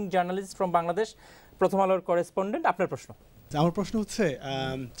promising journalist from Bangladesh, প্রথম আলোর করেসপন্ডেন্ট, আপনার প্রশ্ন। আমার প্রশ্ন হচ্ছে,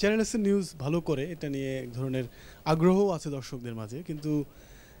 চ্যানেলসের নিউজ ভালো করে, এটা নিয়ে এক ধরনের আগ্রহ আছে দর্শকদের মাঝে, কিন্তু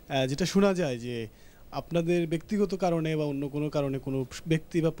যেটা শোনা যায় যে আপনাদের ব্যক্তিগত কারণে বা অন্য কোনো কারণে কোনো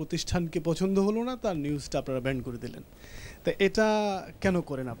ব্যক্তি বা প্রতিষ্ঠানকে পছন্দ হলো না, তার নিউজটা আপনারা ব্যান করে দিলেন। তা এটা কেন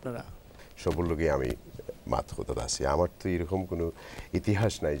করেন আপনারা? সবর লোকে আমি মাত কথা আছি, আমার তো এরকম কোনো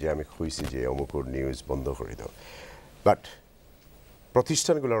ইতিহাস নাই যে আমি খুঁজছি যে অমুকর নিউজ বন্ধ করে দাও। বাট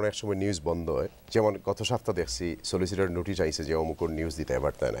প্রতিষ্ঠানগুলো অনেক সময় নিউজ বন্ধ হয়, যেমন গত সপ্তাহ দেখছি সলিসিটর নোটিশ আইছে যে অমুকর নিউজ দিতে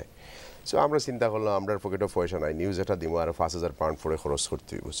এবার তাই নাই। সো আমরা চিন্তা করলাম আমরা পকেটও পয়সা নাই, নিউজ এটা দিব আর 5,000 পাউন্ড পরে খরচ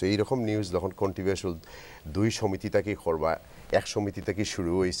করতে হইব। সো এইরকম নিউজ যখন কন্ট্রিবিউশন 2 সমিতি থেকে করবা, 1 সমিতি থেকে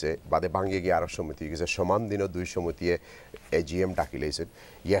শুরু হয়েছে, বাদে ভাঙিয়ে গিয়ে আরো সমিতি গেছে, সমান দিনও 2 সমিতিয়ে এজিএম ডাকি লাইছেন।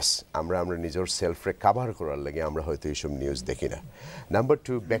 ইয়েস, আমরা নিজের সেলফরে কাভার করার লাগে আমরা হয়তো এইসব নিউজ দেখি না। নাম্বার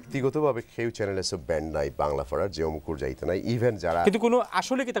 2, ব্যক্তিগতভাবে কেউ চ্যানেলে সব ব্যান্ড নাই বাংলা পড়ার, যে অমুকুর যাইতে নাই। ইভেন যারা কিন্তু কোনো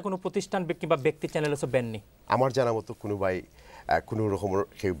আসলে কি তা কোনো প্রতিষ্ঠান কিংবা ব্যক্তি চ্যানেলে সব ব্যান্ড নেই আমার জানা মতো কোনো ভাই কোনো রকমের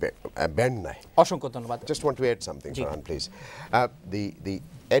কেউ ব্যান্ড নাই। অসংখ্য ধন্যবাদ। Just want to add something Farhan please. The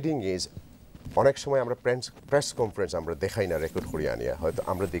adding is, অনেক সময় আমরা প্রেস কনফারেন্স আমরা দেখাই না, রেকর্ড করি আনিয়া, হয়তো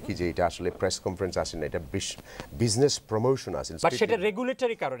আমরা দেখি যে এটা আসলে প্রেস কনফারেন্স আসে না, এটা বিজনেস প্রমোশন আসে, বাট সেটা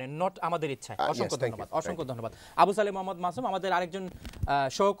রেগুলেটরি কারণে, নট আমাদের ইচ্ছা। অসংখ্য ধন্যবাদ, অসংখ্য ধন্যবাদ। আবু সালেম মোহাম্মদ মাসুম, আমাদের আরেকজন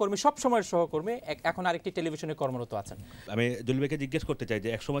সহকর্মী, সব সময়ের সহকর্মী, এখন আরেকটি টেলিভিশনে কর্মরত আছেন। আমি জলিল ভাইকে জিজ্ঞেস করতে চাই যে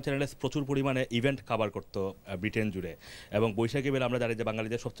একসময় চ্যানেলে প্রচুর পরিমাণে ইভেন্ট কভার করতো ব্রিটেন জুড়ে, এবং বৈশাখী মেলা আমরা জানি যে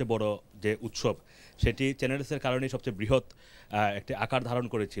বাঙালিদের সবচেয়ে বড় যে উৎসব, সেটি চ্যানেলসের কারণেই সবচেয়ে বৃহৎ একটি আকার ধারণ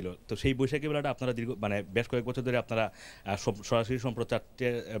করেছিল। তো সেই বৈশাখী মেলাটা আপনারা বেশ কয়েক বছর ধরে আপনারা সরাসরি সম্প্রচারতে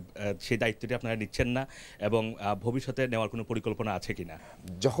সেই দায়িত্বটি আপনারা নিচ্ছেন না, এবং ভবিষ্যতে নেওয়ার কোনো পরিকল্পনা আছে কিনা?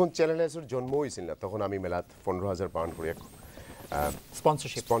 যখন চ্যানেলের জন্ম হয়েছিল না, তখন আমি মেলাত 15,000 পাউন্ড করে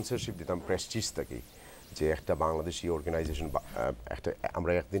স্পন্সরশিপ দিতাম প্রেস্টিজ থেকে, যে একটা বাংলাদেশি অর্গানাইজেশন একটা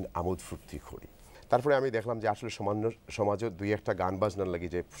আমরা একদিন আমোদ ফুর্তি করি। তারপরে আমি দেখলাম যে আসলে সমাজে 2-1টা গান বাজনার লাগে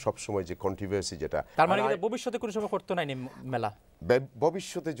যে সবসময় যে কন্ট্রোভার্সি, যেটা তার মানে ভবিষ্যতে কোনো সময় করতে নাই মেলা,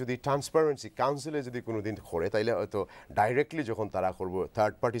 ভবিষ্যতে যদি ট্রান্সপারেন্সি কাউন্সিলে যদি কোনোদিন করে, তাইলে হয়তো ডাইরেক্টলি যখন তারা করবো,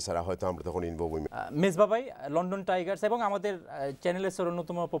 থার্ড পার্টি ছাড়া হয়তো আমরা তখন ইনভলভ হই। মেজবা ভাই, লন্ডন টাইগার্স এবং আমাদের চ্যানেলের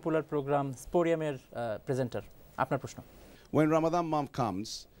অন্যতম পপুলার প্রোগ্রাম স্পোরিয়ামের প্রেজেন্টার, আপনার প্রশ্ন। When Ramadan month comes,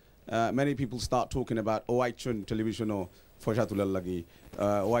 many people start talking about Oaichun television or Foshatulal lagi,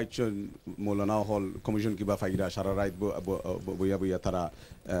 Oaichun Molana Hall commission kiba faida shara right boya tara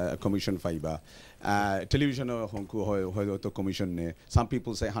commission faiba. Television honku hoy to commission ne. Some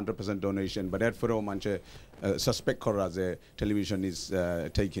people say 100% donation, but at for manche suspect korra je television is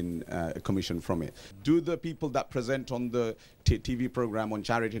taking commission from it. Do the people that present on the TV program on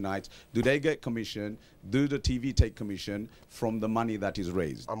charity nights, do they get commission? Do the TV take commission from the money that is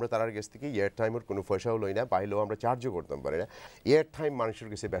raised? আমরা তার কাছ থেকে air টাইমের কোনো পয়সাও লই না, পাইলেও আমরা চার্জও করতাম পারি না। এয়ার টাইম মানুষের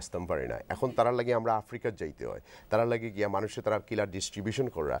কাছে ব্যস্তাম পারি না। এখন তারা লাগে আমরা আফ্রিকার যাইতে হয়, তারা লাগে গিয়া মানুষের তারা কিলার ডিস্ট্রিবিউশন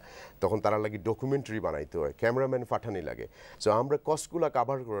করা, তখন তারা লাগে ডকুমেন্টারি বানাইতে হয়, ক্যামেরাম্যান পাঠানি লাগে। সো আমরা কস্টগুলো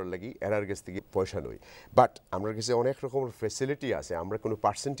কাভার করার লাগি এরার কাছ থেকে পয়সা লই। বাট আমার কাছে অনেক রকমের ফেসিলিটি আছে, আমরা কোনো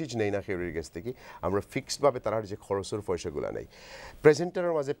পার্সেন্টেজ নেই না কেউর কাছ থেকে, আমরা ফিক্সডভাবে তার যে খরচের পয়সাগুলো নেই।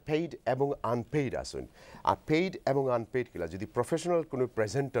 প্রেজেন্টারের মাঝে পেইড এবং আনপেইড আসুন, আর পেইড এবং আনপেইড কিলা যদি প্রফেশনাল কোনো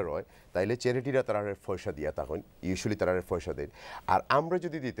প্রেজেন্টার হয়, তাইলে চ্যারিটিরা তারা পয়সা দিয়া তখন ইউজুয়ালি তারা পয়সা দেয়। আর আমরা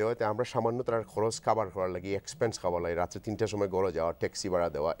যদি দিতে হয়, তাই আমরা সামান্য তার খরচ কাভার করার লাগে, এক্সপেন্স খাবার লাগে, রাত্রে 3টার সময় গড়ে যাওয়া, ট্যাক্সি ভাড়া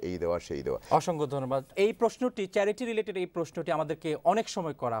দেওয়া, এই দেওয়া সেই দেওয়া। অসংখ্য ধন্যবাদ। এই প্রশ্নটি চ্যারিটি রিলেটেড, এই প্রশ্নটি আমাদেরকে অনেক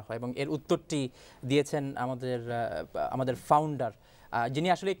সময় করা হয় এবং এর উত্তরটি দিয়েছেন আমাদের ফাউন্ডার, যিনি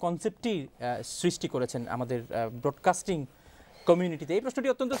আসলে এই কনসেপ্টটি সৃষ্টি করেছেন আমাদের ব্রডকাস্টিং কমিউনিটিতে। এই প্রশ্নটি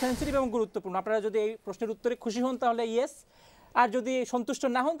অত্যন্ত সেন্সিটিভ এবং গুরুত্বপূর্ণ। আপনারা যদি এই প্রশ্নের উত্তরে খুশি হন তাহলে ইয়েস, আর যদি সন্তুষ্ট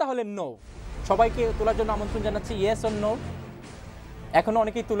না হন তাহলে নো। সবাইকে তোলার জন্য আমন্ত্রণ জানাচ্ছি, ইয়েস অর নো। এখনো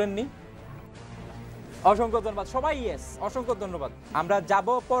অনেকেই তুলেননি। অসংখ্য ধন্যবাদ, সবাই ইয়েস, অসংখ্য ধন্যবাদ। আমরা যাব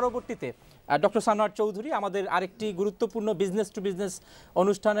পরবর্তীতে ডক্টর সানোয়ার চৌধুরী, আমাদের আরেকটি গুরুত্বপূর্ণ বিজনেস টু বিজনেস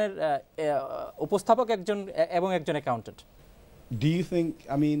অনুষ্ঠানের উপস্থাপক এবং একজন accountant. Do you think,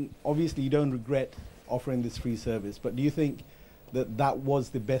 I mean, obviously you don't regret offering this free service, but do you think that was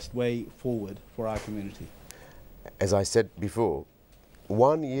the best way forward for our community? As I said before,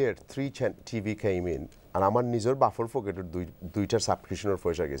 1 year 3 TV came in, আর আমার নিজের বাফর পকেটের দুইটার সাবস্ক্রিপশনের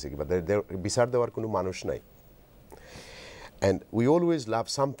পয়সা গেছে কিংবা বিচার দেওয়ার কোনো মানুষ নাই and we always love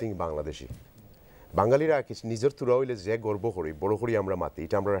something Bangladeshi বাঙালিরা নিজের তুরা হইলে যে গর্ব করি বড় করি আমরা মাতি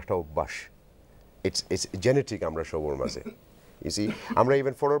এটা আমরা একটা অভ্যাস ইটস জেনেটিক আমরা সবর মাঝে ইসি আমরা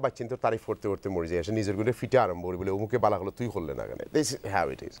ইভেন ফরের বাচ্চিন তো তারিফ করতে করতে মরে যাই এসে নিজের গুলো ফিটে আরম্ভ করি বলে অমুকে বালা হলো তুই করলে না কেন this have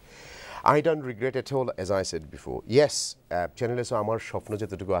it is I don't regret at all, as I said before. Yes, channel আমার স্বপ্ন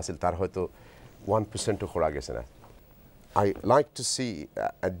যেতটুকু আছিল তার হয়তো 1% করা গেছে না I like to see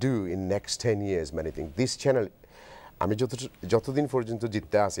do in next 10 years many things. This channel আমি যতদিন পর্যন্ত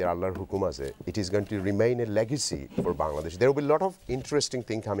জিততে আছি আর আল্লাহর হুকুম আছে it is going to remain a legacy for Bangladesh. There will be a lot of interesting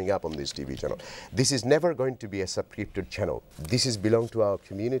thing coming up on this TV channel. This is never going to be a subscripted channel. This is belong to our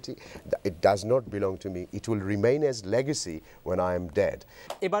community. It does not belong to me. It will remain as legacy when I am dead.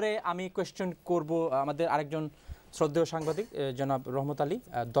 এবারে আমি question করব আমাদের আরেকজন শ্রদ্ধেয় সাংবাদিক জনাব রহমত আলী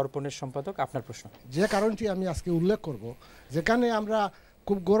দর্পণের সম্পাদক আপনার প্রশ্ন যে কারণটি আমি আজকে উল্লেখ করব যেখানে আমরা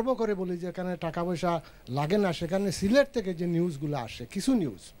খুব গর্ব করে বলি যেখানে টাকা পয়সা লাগে না সেখানে সিলেট থেকে যে নিউজগুলো আসে কিছু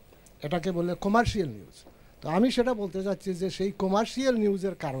নিউজ এটাকে বলে কমার্শিয়াল নিউজ তো আমি সেটা বলতে চাচ্ছি যে সেই কমার্শিয়াল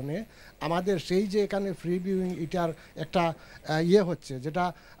নিউজের কারণে আমাদের সেই যে এখানে ফ্রি ভিউইং এটার একটা হচ্ছে যেটা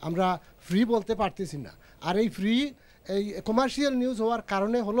আমরা ফ্রি বলতে পারতেছি না আর এই ফ্রি এই কমার্শিয়াল নিউজ হওয়ার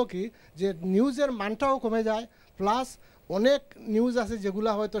কারণে হলো কি যে নিউজের মানটাও কমে যায় প্লাস অনেক নিউজ আছে যেগুলো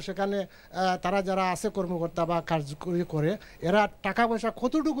হয়তো সেখানে তারা যারা আছে কর্মকর্তা বা কার্যকরী করে এরা টাকা পয়সা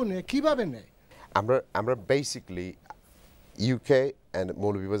কতটুকু নেয় কীভাবে নেয় আমরা বেসিকলি ইউকে অ্যান্ড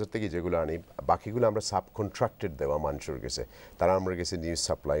মৌলভীবাজার থেকে যেগুলো আনি বাকিগুলো আমরা সাব কন্ট্রাক্টেড দেওয়া মানুষের গেছে তারা আমরা গেছে নিউজ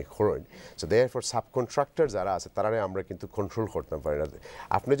সাপ্লাই করেন so there for sub contractor যারা আছে তারা আমরা কিন্তু কন্ট্রোল করতে পারি না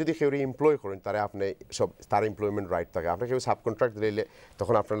আপনি যদি কেউ এমপ্লয় করেন তারা আপনি সব তার এমপ্লয়মেন্ট রাইট থাকে আপনার কেউ সাব কন্ট্রাক্ট দিলে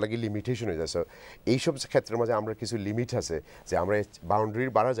তখন আপনার লাগে লিমিটেশন হয়ে যায় সো এইসব ক্ষেত্রের মাঝে আমরা কিছু লিমিট আছে যে আমরা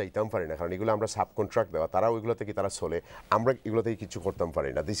বাউন্ডারির বাড়া যাইতাম পারি না কারণ এগুলো আমরা সাব কন্ট্রাক্ট দেওয়া তারা ওইগুলো থেকে তারা চলে আমরা এগুলো থেকে কিছু করতাম পারি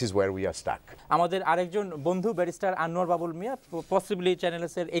না this is war we are Starc আমাদের আরেকজন বন্ধু ব্যারিস্টার আনোয়ার বাবুল মিয়া পসিবলি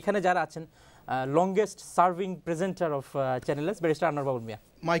চ্যানেলসের এখানে যারা আছেন longest serving presenter of channels Barrister Anwar Babul Mia.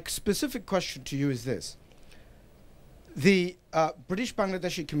 My specific question to you is this. The British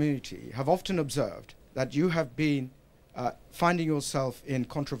Bangladeshi community have often observed that you have been finding yourself in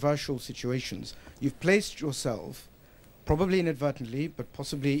controversial situations. You've placed yourself, probably inadvertently, but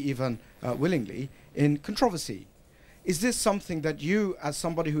possibly even willingly, in controversy. Is this something that you, as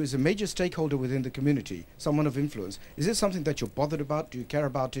somebody who is a major stakeholder within the community, someone of influence, is this something that you're bothered about? Do you care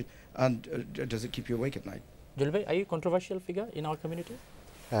about it? And does it keep you awake at night? Jalil bhai, are you a controversial figure in our community?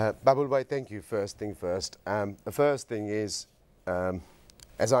 Babul bhai, thank you. First thing first. The first thing is,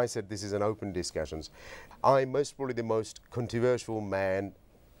 as I said, this is an open discussions. I'm most probably the most controversial man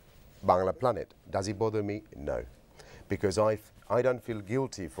Bangla planet. Does it bother me? No. Because I don't feel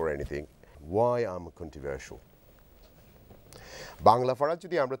guilty for anything. Why I'm controversial? Bangla ফাড়া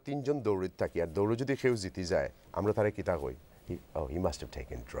যদি আমরা তিনজন দৌড়িতে থাকি আর দৌড়ে যদি কেউ জিতে যায় আমরা তারে কিতা কই he must have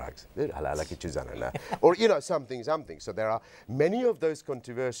taken drugs halala কিছু জানে না or something so there are many of those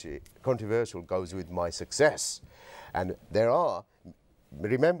controversial goes with my success and there are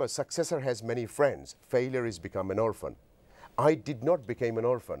remember successor has many friends failure is become an orphan I did not become an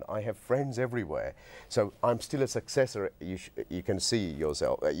orphan. I have friends everywhere. So I'm still a successor. You can see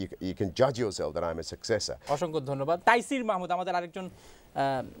yourself. You can judge yourself that I'm a successor. অসংখ্য ধন্যবাদ তাইসির মাহমুদ আমাদের আরেকজন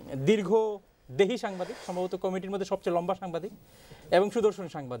দীর্ঘ দেহি সাংবাদিক সম্ভবত কমিটির মধ্যে সবচেয়ে লম্বা সাংবাদিক এবং সুদর্শন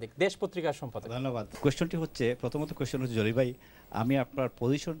সাংবাদিক দেশ পত্রিকার সম্পাদক ধন্যবাদ কোশ্চেনটি হচ্ছে প্রথমত কোশ্চেন হচ্ছে জলি ভাই আমি আপনার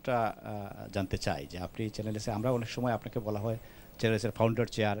পজিশনটা জানতে চাই যে আপনি চ্যানেলে আমরা অনেক সময় আপনাকে বলা হয় চ্যানেলের ফাউন্ডার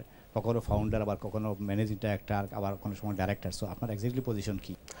চেয়ার কখনো ফাউন্ডার আবার কখনো ম্যানেজিং ডাইরেক্টর আবার কোনো সময় ডাইরেক্টর সো আপনার এক্স্যাক্টলি পজিশন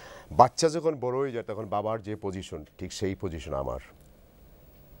কি বাচ্চা যখন বড় হয়ে যায় তখন বাবার যে পজিশন ঠিক সেই পজিশন আমার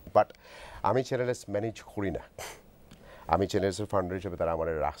বাট আমি চ্যানেলেস ম্যানেজ করি না আমি চ্যানেলসের ফাউন্ডার হিসেবে তারা আমার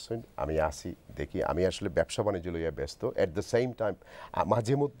রাখছেন আমি আসি দেখি আমি আসলে ব্যবসা বাণিজ্য লইয়া ব্যস্ত অ্যাট দ্য সেম টাইম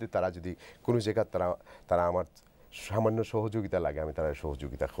মাঝে মধ্যে তারা যদি কোনো জায়গায় তারা আমার সামান্য সহযোগিতা লাগে আমি তার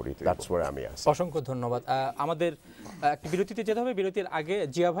সহযোগিতা করি দ্যাটস ওয়্যার আমি আসি অসংখ্য ধন্যবাদ আমাদের একটি বিরতিতে যেতে হবে বিরতির আগে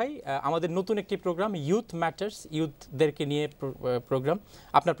জিয়া ভাই আমাদের নতুন একটি প্রোগ্রাম ইউথ ম্যাটার্স ইউথদেরকে নিয়ে প্রোগ্রাম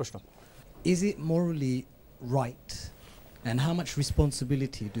আপনার প্রশ্ন Is it morally right and how much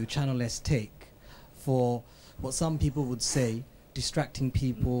responsibility do Channel S take for what some people would say distracting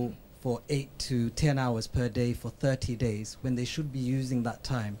people for 8 to 10 hours per day for 30 days when they should be using that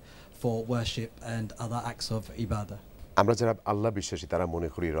time for worship and other acts of ibadah? আমরা যারা আল্লাহ বিশ্বাসী তারা মনে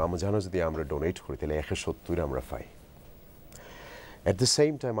করি রমজানে যদি আমরা donate করি তাহলে 170 আমরা পাই এট দ্য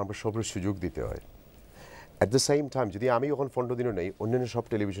সেম টাইম আমরা সবার সুযোগ দিতে হয় এট দ্য সেম টাইম যদি আমি এখন 15 দিনও নেই অন্যান্য সব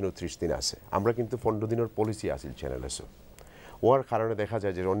টেলিভিশনেও 30 দিন আছে আমরা কিন্তু 15 দিনের পলিসি আছে চ্যানেলেসও ওর কারণে দেখা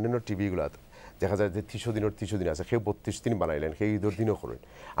যায় যে অন্যান্য টিভিগুলো দেখা যায় যে 30 দিনের 30 দিন আছে, কেউ 32 দিন বানাইলেন, কেউ ঈদের দিনও করেন।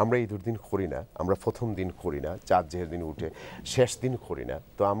 আমরা ঈদের দিন করি না, আমরা প্রথম দিন করি না, চাঁদ যেহের দিন উঠে শেষ দিন করি না।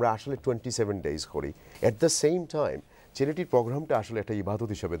 তো আমরা আসলে 27 ডেজ করি। অ্যাট দ্য সেম টাইম চ্যারিটির প্রোগ্রামটা আসলে একটা ইবাদত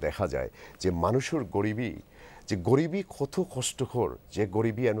হিসেবে দেখা যায় যে মানুষের গরিবী কত কষ্টকর, যে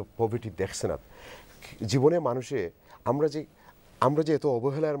গরিবী আর পভার্টি দেখছে না জীবনে মানুষে। আমরা যে এত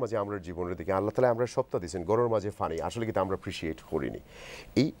অবহেলার মাঝে আমরা জীবনের দিকে আল্লাহ তাআলা আমরা সপ্তাহ দিয়েছেন গরুর মাঝে ফানি, আসলে কিন্তু আমরা অ্যাপ্রিসিয়েট করিনি।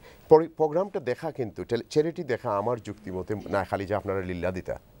 এই প্রোগ্রামটা দেখা কিন্তু চ্যারিটি দেখা আমার যুক্তি মতে না খালি যে আপনারা লিল্লা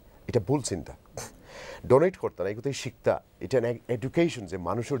দিতা, এটা ভুল চিন্তা। ডোনেট করতে না, এগুলোই শিখতা। এটা এডুকেশন যে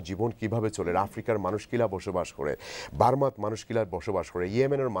মানুষের জীবন কিভাবে চলে, আফ্রিকার মানুষ কিলা বসবাস করে, বার্মাত মানুষ কিলা বসবাস করে,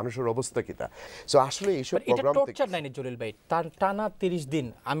 ইয়েমেনের মানুষের অবস্থা কিতা। সো আসলে এইসব প্রোগ্রাম এটা টর্চার নাই জলিল ভাই, টানা 30 দিন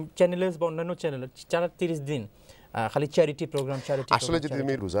আমি চ্যানেলস বা অন্যান্য চ্যানেল টানা 30 দিন খালি চ্যারিটি প্রোগ্রাম আসলে যদি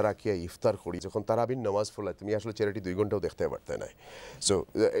তুমি রোজা রাখিয়া ইফতার করি, যখন তারাবির নামাজ পড়লে তুমি আসলে চ্যারিটি 2 ঘন্টাও দেখতে পারতে না। So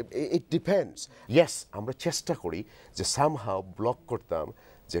it depends. ইয়েস, আমরা চেষ্টা করি যে সামহাও ব্লক করতাম,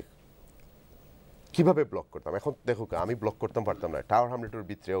 যে কিভাবে ব্লক করতাম। এখন দেখো আমি ব্লক করতাম পারতাম না। টাওয়ার হামলেটের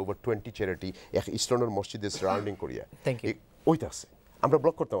ভিতরে ওভার 20 চ্যারিটি এক ইস্টার্নের মসজিদের সারাউন্ডিং করিয়া ওইটা আছে, আমরা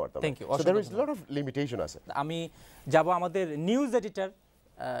ব্লক করতে পারতাম। So there is lot of limitation আছে। আমি যাব আমাদের নিউজ এডিটর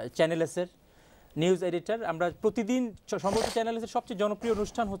চ্যানেলসের নিউজ এডিটর। আমরা প্রতিদিন সম্ভবত চ্যানেলসের সবচেয়ে জনপ্রিয়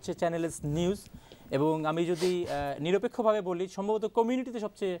অনুষ্ঠান হচ্ছে চ্যানেলস নিউজ, এবং আমি যদি নিরপেক্ষভাবে বলি সম্ভবত কমিউনিটিতে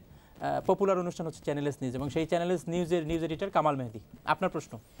সবচেয়ে পপুলার অনুষ্ঠান হচ্ছে চ্যানেলস নিউজ, এবং সেই চ্যানেলস নিউজের নিউজ এডিটর কামাল মেহেদি। আপনার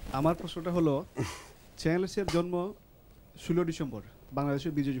প্রশ্ন? আমার প্রশ্নটা হলো, চ্যানেলসের জন্ম 16 ডিসেম্বর,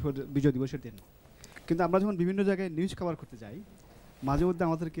 বাংলাদেশের বিজয় দিবসের দিন, কিন্তু আমরা যখন বিভিন্ন জায়গায় নিউজ কভার করতে যাই মাঝে মধ্যে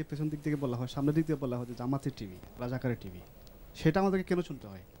আমাদেরকে পেছন দিক থেকে বলা হয়, সামনের দিক থেকে বলা হয় যে জামাতের টিভি, রাজাকারের টিভি। সেটা আমাদেরকে কেন শুনতে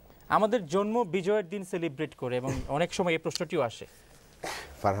হয়? আমাদের জন্ম বিজয়ের দিন সেলিব্রেট করে, এবং অনেক সময় এই প্রশ্নটিও আসে।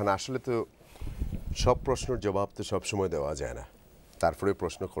 ফারহান, আসলে তো সব প্রশ্নের জবাব তো সব সময় দেওয়া যায় না, তারপরে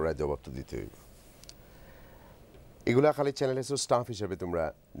প্রশ্ন করার জবাব তো দিতে হইব। এগুলা খালি চ্যানেলের স্টাফ হিসেবে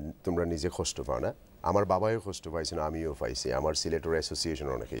তোমরা নিজে কষ্ট পাও না, আমার বাবাও কষ্ট পাইছেন, আমিও পাইছি, আমার সিলেটের অ্যাসোসিয়েশন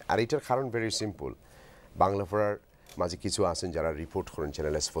অনেকেই। আর এটার কারণ ভেরি সিম্পল, বাংলা পড়ার মাঝে কিছু আছেন যারা রিপোর্ট করেন,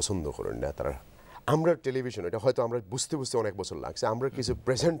 চ্যানেলেস পছন্দ করেন না তারা। আমরা টেলিভিশন, এটা হয়তো আমরা বুঝতে অনেক বছর লাগছে, আমরা কিছু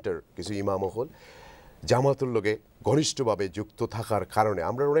প্রেজেন্টার, কিছু ইমামহল জামাতুর লগে ঘনিষ্ঠভাবে যুক্ত থাকার কারণে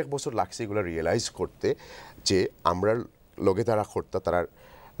আমরা অনেক বছর লাগছে এগুলো রিয়েলাইজ করতে, যে আমরা লগে তারা করতে, তারা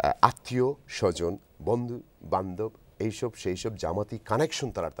আত্মীয় স্বজন, বন্ধু বান্ধব, সেই সব জামাতি কানেকশন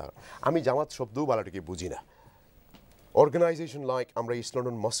তারা। আমি জামাত শব্দও বালাটিকে বুঝি না। অর্গানাইজেশন লাইক আমরা ইস্ট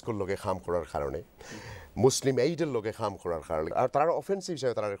লন্ডন মস্কোর লগে কাম করার কারণে, মুসলিম এইডের লগে কাম করার কারণে, আর তারা অফেন্সিভ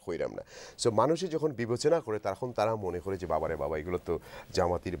হিসাবে তারা কইরাম না। সো মানুষে যখন বিবেচনা করে তখন তারা মনে করে যে বাবারে বাবা এগুলো তো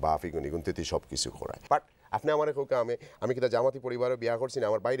জামাতির বাপ, এগুলো সব কিছু করায়। বাট আপনি আমার কাউকে আমি কিন্তু জামাতি পরিবারে বিয়া করছি না,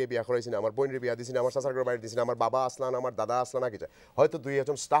 আমার বাইরে বিয়া করাইছি না, আমার বোনের বিয়া দিছি না, আমার চাচার ঘরে বাইরে দিছি না, আমার বাবা আসলাম, আমার দাদা আসলাম না, কিছু হয়তো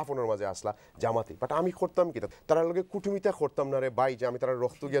 2-1 স্টাফ ওনার মাঝে আসলা জামাতি। বাট আমি করতাম কি তার লগে কুটুমিতা করতাম না রে ভাই, যে আমি তারা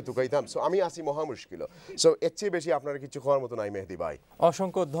রক্ত গিয়া তুকাইতাম। সো আমি আসি মহা মুশকিল। সো এর চেয়ে বেশি আপনারা কিছু খাওয়ার মতো নাই মেহেদি ভাই।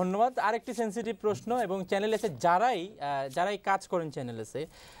 অসংখ্য ধন্যবাদ। আরেকটি সেন্সিটিভ প্রশ্ন, এবং চ্যানেলসে যারাই কাজ করেন চ্যানেলসে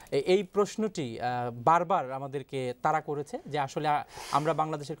এই প্রশ্নটি বারবার আমাদেরকে তাড়া করেছে, যে আসলে আমরা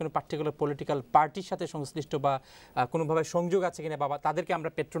বাংলাদেশের কোনো পার্টিকুলার পলিটিক্যাল পার্টির সাথে সংশ্লিষ্ট বা কোনোভাবে সংযোগ আছে কিনা, বা তাদেরকে আমরা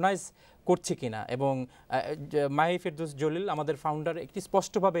পেট্রোনাইজ করছি কিনা। এবং মাহি ফেরদৌস জলিল আমাদের ফাউন্ডার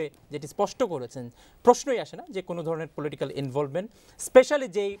যেটি স্পষ্ট করেছেন, প্রশ্নই আসে না যে কোনো ধরনের পলিটিক্যাল ইনভলভমেন্ট, স্পেশালি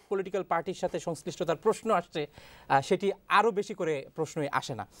যেই পলিটিক্যাল পার্টির সাথে সংশ্লিষ্টতার প্রশ্ন আসছে সেটি আরও বেশি করে প্রশ্নই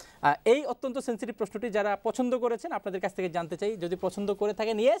আসে না। এই অত্যন্ত সেন্সিটিভ প্রশ্নটি যারা পছন্দ করেছেন আপনাদের কাছ থেকে জানতে চাই, যদি পছন্দ করে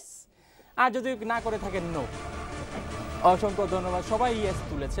থাকেন ইয়েস, আর যদি না করে থাকেন নো। অসংখ্য ধন্যবাদ। সবাই ইয়েস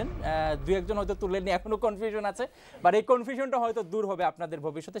তুলেছেন, 2-1 হয়তো তুলেননি, এখনো কনফিউশন আছে, বাট এই কনফিউশনটা হয়তো দূর হবে আপনাদের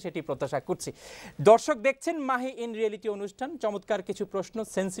ভবিষ্যতে, সেটি প্রত্যাশা করছি। দর্শক দেখছেন মাহি ইন রিয়েলিটি অনুষ্ঠান। চমৎকার কিছু প্রশ্ন,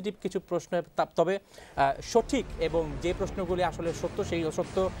 সেন্সিটিভ কিছু প্রশ্ন, তবে সঠিক এবং যে প্রশ্নগুলি আসলে সত্য সেই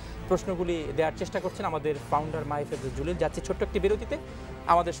অসত্য প্রশ্নগুলি দেওয়ার চেষ্টা করছেন আমাদের ফাউন্ডার মাহি ফেরদৌস জলিল। যাচ্ছি ছোট্ট একটি বিরতিতে,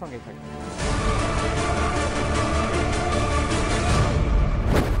 আমাদের সঙ্গে থাকুন।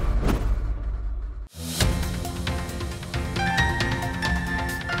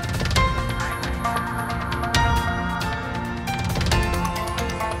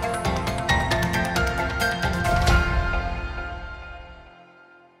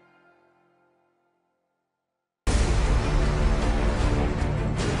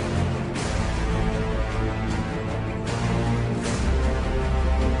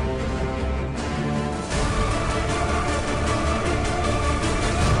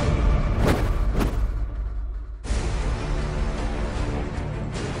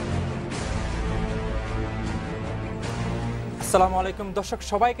 আসসালামু আলাইকুম দর্শক,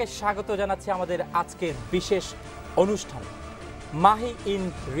 সবাইকে স্বাগত জানাচ্ছি আমাদের আজকের বিশেষ অনুষ্ঠান মাহি ইন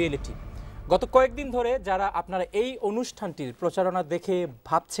রিয়েলিটি। গত কয়েকদিন ধরে যারা আপনারা এই অনুষ্ঠানটির প্রচারণা দেখে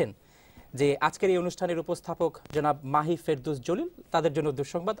ভাবছেন যে আজকের এই অনুষ্ঠানের উপস্থাপক জনাব মাহি ফেরদৌস জলিল, তাদের জন্য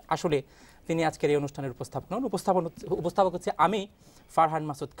দুঃসংবাদ। আসলে তিনি আজকের এই অনুষ্ঠানের উপস্থাপক নন, উপস্থাপক হচ্ছে আমি ফারহান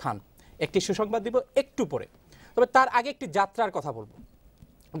মাসুদ খান। একটি সুসংবাদ দিব একটু পরে, তবে তার আগে একটি যাত্রার কথা বলবো।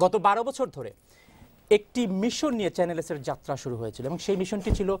 গত 12 বছর ধরে একটি মিশন নিয়ে চ্যানেল এসের যাত্রা শুরু হয়েছিল এবং সেই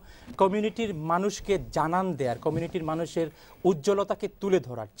মিশনটি ছিল কমিউনিটির মানুষকে জানান দেওয়ার, কমিউনিটির মানুষের উজ্জ্বলতাকে তুলে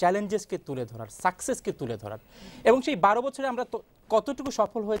ধরার, চ্যালেঞ্জেসকে তুলে ধরার, সাকসেসকে তুলে ধরার। এবং সেই 12 বছরে আমরা কতটুকু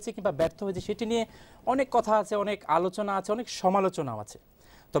সফল হয়েছে কিংবা ব্যর্থ হয়েছে সেটি নিয়ে অনেক কথা আছে, অনেক আলোচনা আছে, অনেক সমালোচনাও আছে।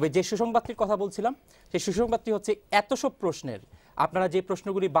 তবে যে সুসংবাদটির কথা বলছিলাম সেই সুসংবাদটি হচ্ছে এত সব প্রশ্নের, আপনারা যে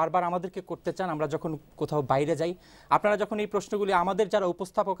প্রশ্নগুলি বারবার আমাদেরকে করতে চান আমরা যখন কোথাও বাইরে যাই, আপনারা যখন এই প্রশ্নগুলি আমাদের যারা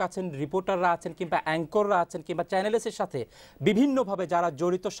উপস্থাপক আছেন, রিপোর্টাররা আছেন কিংবা অ্যাঙ্কররা আছেন কিংবা চ্যানেলসের সাথে বিভিন্নভাবে যারা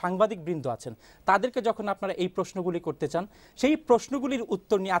জড়িত সাংবাদিকবৃন্দ আছেন তাদেরকে যখন আপনারা এই প্রশ্নগুলি করতে চান, সেই প্রশ্নগুলির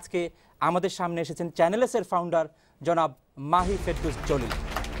উত্তর নিয়ে আজকে আমাদের সামনে এসেছেন চ্যানেলসের ফাউন্ডার জনাব মাহি ফেরদৌস জলিল।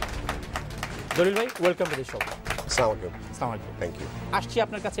 জলিল ভাই, welcome to the show. Thank you. আসছি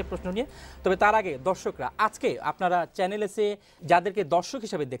আপনার কাছে প্রশ্ন নিয়ে, তবে তার আগে দর্শকরা, আজকে আপনারা চ্যানেল এসে যাদেরকে দর্শক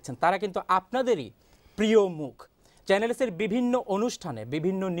হিসেবে দেখছেন তারা কিন্তু আপনাদেরই প্রিয় মুখ। চ্যানেল এসের বিভিন্ন অনুষ্ঠানে,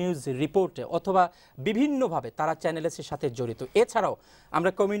 বিভিন্ন নিউজ রিপোর্টে অথবা বিভিন্নভাবে তারা চ্যানেল এসের সাথে জড়িত। এছাড়াও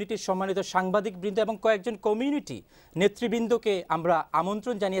আমরা কমিউনিটির সম্মানিত সাংবাদিকবৃন্দ এবং কয়েকজন কমিউনিটি নেতৃবৃন্দকে আমরা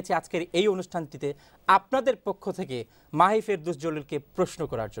আমন্ত্রণ জানিয়েছি আজকের এই অনুষ্ঠানটিতে আপনাদের পক্ষ থেকে মাহি ফেরদৌস জলিলকে প্রশ্ন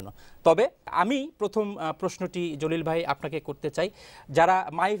করার জন্য। তবে আমি প্রথম প্রশ্নটি জলিল ভাই আপনাকে করতে চাই। যারা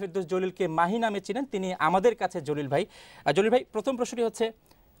মাহি ফেরদৌস জলিলকে মাহি নামে চিনেন তিনি আমাদের কাছে জলিল ভাই। জলিল ভাই, প্রথম প্রশ্নটি হচ্ছে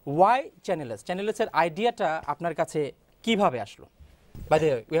why চ্যানেলস? চ্যানেলসের আইডিয়াটা আপনার কাছে কিভাবে আসলো? By the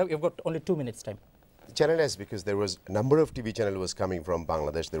way, we've got only 2 minutes time. Channel S, because there was a number of TV channel was coming from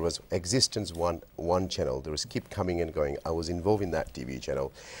Bangladesh. There was existence one channel. There was keep coming and going. I was involved in that TV channel,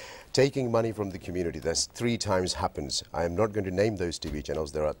 taking money from the community. That's 3 times happens. I am not going to name those TV channels.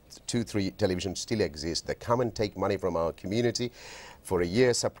 There are 2-3 televisions still exist that come and take money from our community for a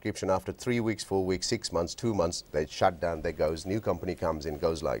year subscription. After 3 weeks, 4 weeks, 6 months, 2 months, they shut down. They goes. New company comes in,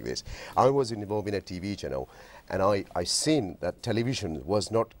 goes like this. I was involved in a TV channel, and I seen that television was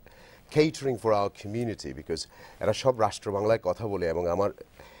not catering for our community because era shob rashtra banglaয় কথা বলে এবং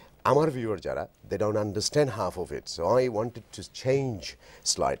আমার viewer jara, they don't understand half of it. So I wanted to change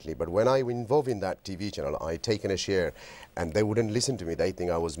slightly, but when I was involved in that TV channel, I taken a share and they wouldn't listen to me. They think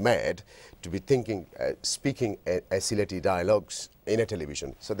I was mad to be thinking, speaking a Sileti dialogues in a television.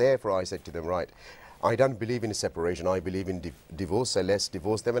 So therefore I said to them, right, I don't believe in separation. I believe in divorce. So let's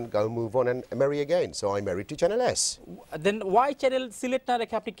divorce them and go move on and marry again. So I married to Channel S. Then why Channel Silet na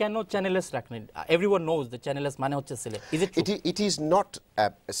rekhe apni keno Channel S rakhlen? Everyone knows the Channel S mane hocche Silet. Is it true? It is not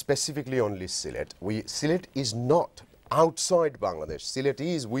specifically only Silet. Silet is not outside Bangladesh. Silet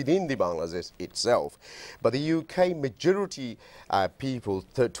is within the Bangladesh itself. But the UK majority people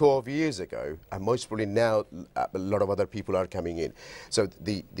 12 years ago, and most probably now a lot of other people are coming in. So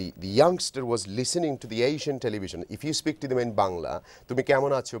the youngster was listening to the Asian television. If you speak to them in Bangla, "Tumi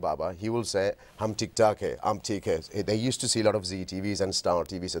kemon acho baba?" he will say, "Hum tik tak hai, hum tik hai." They used to see a lot of ZTVs and Star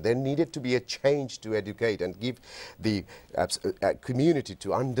TV. So there needed to be a change to educate and give the community to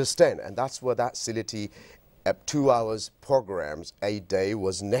understand. And that's where that Sileti 2 hours programs a day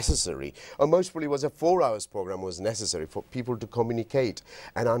was necessary, or most probably was a 4 hours program was necessary for people to communicate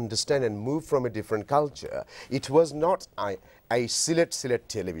and understand and move from a different culture. It was not a Silet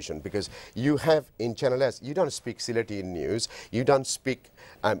television, because you have in Channel S, you don't speak Sileti in news, you don't speak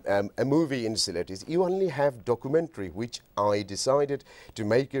a movie in Siletis, you only have documentary, which I decided to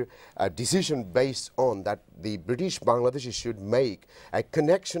make a decision based on that the British Bangladeshis should make a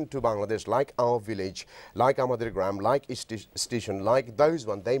connection to Bangladesh, like our village, like Amadirgram, like station, like those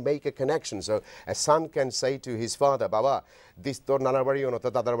one, they make a connection. So a son can say to his father, "Baba, this tor nanar bari ono,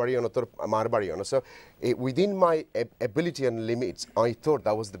 tor dadar bari ono, tor mar bari ono." So within my ability and limits, I thought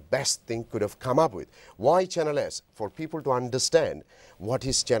that was the best thing could have come up with. Why Channel S? For people to understand what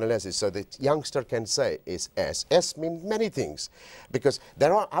his Channel S is, so the youngster can say is S. S means many things, because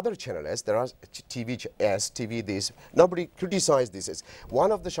there are other Channel S, there are TV S, TV this. Nobody criticized this.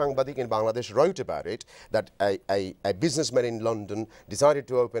 One of the Shangbadik in Bangladesh wrote about it, that a businessman in London decided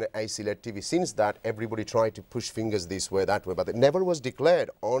to open a Silet TV. Since that, everybody tried to push fingers this way, that way, but it never was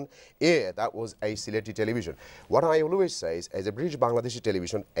declared on air that was a Sileti television. What I always say is, as a British Bangladeshi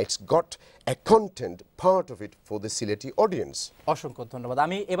television, it's got a content part of it for the Sileti audience. অসংখ্য ধন্যবাদ।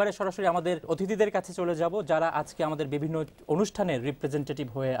 আমি এবারে সরাসরি আমাদের অতিথিদের কাছে চলে যাব যারা আজকে আমাদের বিভিন্ন অনুষ্ঠানের রিপ্রেজেন্টেটিভ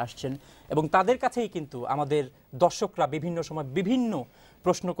হয়ে আসছেন এবং তাদের কাছেই কিন্তু আমাদের দর্শকরা বিভিন্ন সময় বিভিন্ন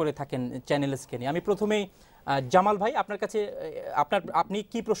প্রশ্ন করে থাকেন চ্যানেলসকে নিয়ে। আমি প্রথমেই জামাল ভাই আপনার কাছে আপনি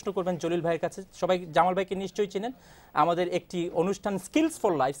কি প্রশ্ন করবেন জলিল ভাইয়ের কাছে? সবাই জামাল ভাইকে নিশ্চয়ই চেনেন, আমাদের একটি অনুষ্ঠান স্কিলস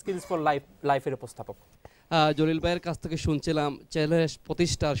ফর লাইফের উপস্থাপক। জলিল ভাইয়ের কাছ থেকে শুনছিলাম চ্যানেল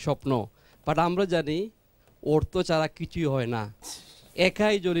প্রতিষ্ঠার স্বপ্ন, বাট আমরা জানি অর্থ ছাড়া কিছুই হয় না।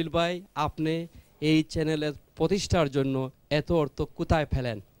 একাই জলিল ভাই আপনি এই চ্যানেলের প্রতিষ্ঠার জন্য এত অর্থ কোথায়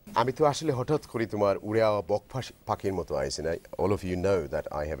ফেলেন? আমি তো আসলে হঠাৎ করে তোমার উড়ে আওয়া বক পাখির মতো আইছি না। All of you know that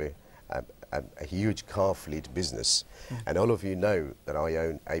I have a huge car fleet business, and all of you know that I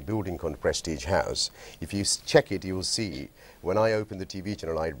own a building called Prestige House. If you check it, you will see when I opened the TV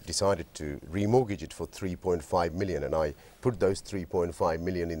channel, I decided to remortgage it for 3.5 million, and I put those 3.5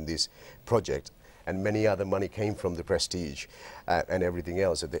 million in this project. And many other money came from the Prestige and everything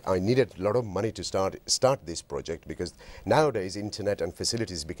else. I needed a lot of money to start this project because nowadays internet and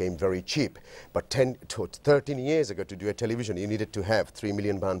facilities became very cheap. But 10 to 13 years ago to do a television, you needed to have £3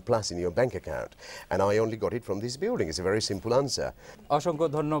 million plus in your bank account. And I only got it from this building. It's a very simple answer. অসংখ্য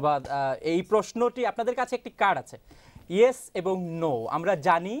ধন্যবাদ। এই প্রশ্নটি আপনাদের কাছে একটি card আছে, yes এবং no. আমরা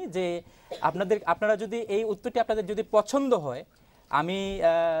জানি যে আপনারা যদি এই উত্তরটি আপনাদের যদি পছন্দ হয়, আমি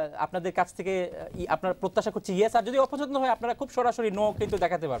আপনাদের কাছ থেকে আপনার প্রত্যাশা করছি ইয়েস, আর যদি অপছন্দ হয় আপনারা খুব সরাসরি নো কিন্তু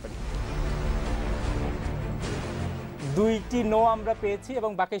দেখাতে পারবেন। দুইটি নো আমরা পেয়েছি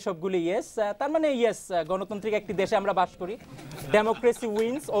এবং বাকি সবগুলি ইয়েস। তার মানে ইয়েস, গণতান্ত্রিক একটি দেশে আমরা বাস করি, ডেমোক্রেসি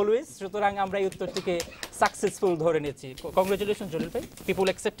উইন্স অলওয়েজ। সুতরাং আমরা এই উত্তরটিকে সাকসেসফুল ধরে নিয়েছি। কংগ্রেচুলেশন জলিল ভাই, people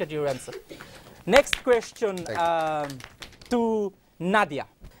accepted your answer. Next question two Nadia.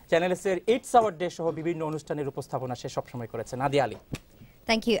 চ্যানেলসের it's our day সহ বিভিন্ন অনুষ্ঠানের উপস্থাপনা সে সবসময় করেছে। Nadia Ali.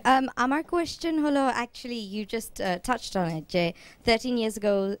 Thank you. Our question holo, actually you just touched on it, যে 13 years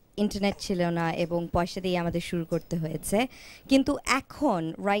ago internet ছিল না এবং পয়সা দিয়ে আমাদের শুরু করতে হয়েছে, কিন্তু এখন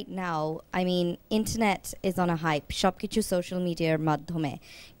right now I mean internet is on a hype, সবকিছু সোশ্যাল মিডিয়ার মাধ্যমে,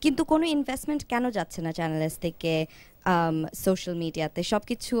 কিন্তু কোনো ইনভেস্টমেন্ট কেন যাচ্ছে না চ্যানেলস থেকে সোশ্যাল মিডিয়াতে?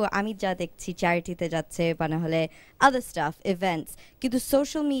 সবকিছু আমি যা দেখছি চ্যারিটিতে যাচ্ছে বা না হলে other stuff, events, কিন্তু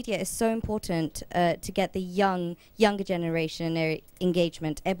social media is so important to get the younger generation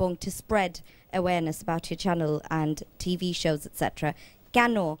engagement এবং to spread awareness about your channel and TV shows etc.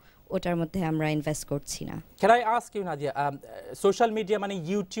 কেন ওটার মধ্যে আমরা ইনভেস্ট করছি না? Can I ask you Nadia, social media মানে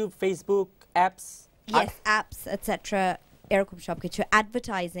YouTube, Facebook, apps? Yes, apps etc. এরকম সবকিছু,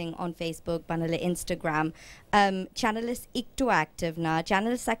 অ্যাডভার্টাইজিং অন ফেসবুক বানালে ইনস্টাগ্রাম, চ্যানেলস একটু অ্যাক্টিভ না,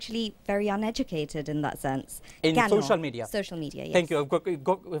 channels actually very uneducated in that sense. In social media. Social media, yes. Thank you.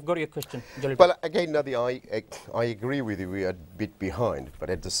 We've got your question. Well, again, Nadia, I agree with you. We are a bit behind, but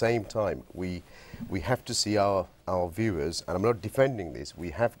at the same time, we have to see our viewers, and I'm not defending this. We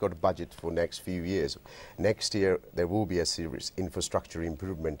have got a budget for next few years. Next year, there will be a serious infrastructure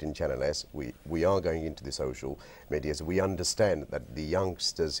improvement in Channel S. We are going into the social media. So we understand that the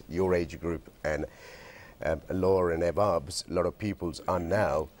youngsters, your age group, and lower and above, a lot of people are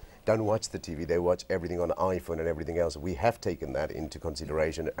now don't watch the TV, they watch everything on iPhone and everything else. We have taken that into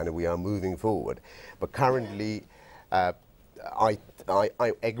consideration and we are moving forward. But currently, I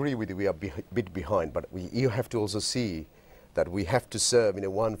agree with you, we are a bit behind, but you have to also see that we have to serve in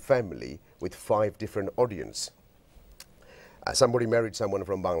one family with 5 different audience. Somebody married someone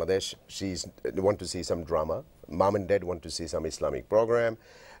from Bangladesh, she's want to see some drama, mom and dad want to see some Islamic program,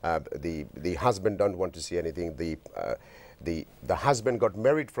 the husband don't want to see anything, the husband got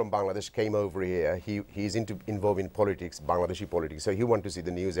married from Bangladesh, came over here, he's involved in politics, Bangladeshi politics, so he want to see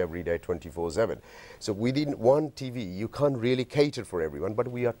the news every day 24/7. So within one TV you can't really cater for everyone, but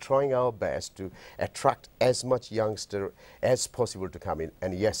we are trying our best to attract as much youngster as possible to come in,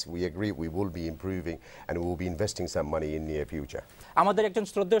 and yes, we agree we will be improving and we will be investing some money in near future. আমাদের একজন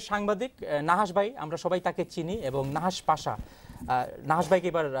শ্রদ্ধেয় সাংবাদিক নাহাস ভাই, আমরা সবাই তাকে চিনি, এবং নাহাস পাশা, নাহাস ভাইকে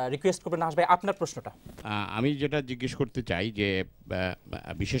এবার রিকোয়েস্ট করবেন। নাহাস ভাই আপনার প্রশ্নটা। আমি যেটা জিজ্ঞেস করতে চাই যে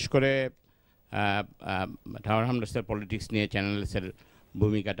বিশেষ করে ফারহান মাসুদ পলিটিক্স নিয়ে চ্যানেলসের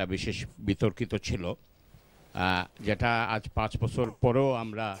ভূমিকাটা বিশেষ বিতর্কিত ছিল, যেটা আজ 5 বছর পরেও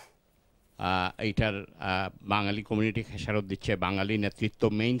আমরা এইটার বাঙালি কমিউনিটি খেসারত দিচ্ছে, বাঙালি নেতৃত্ব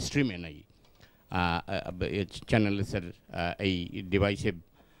মেইন স্ট্রিমে নেই চ্যানেলসের এই ডিভাইসিভ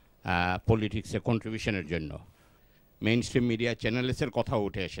পলিটিক্সে কন্ট্রিবিউশনের জন্য। মেইন স্ট্রিম মিডিয়া চ্যানেলসের কথা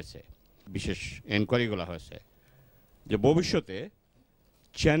উঠে এসেছে, বিশেষ এনকোয়ারিগুলো হয়েছে যে ভবিষ্যতে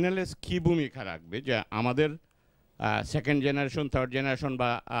চ্যানেলস কী ভূমিকা রাখবে, যে আমাদের সেকেন্ড জেনারেশন, থার্ড জেনারেশন বা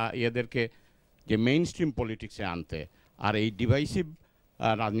এদেরকে যে মেইন স্ট্রিম পলিটিক্সে আনতে, আর এই ডিভাইসিভ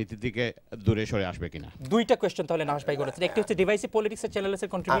রাজনীতি থেকে দূরে সরে আসবে কিনা। দুইটা কোশ্চেন তাহলে নাহাস ভাই করেছেন, একটা হচ্ছে ডিভাইসিভ পলিটিক্স এর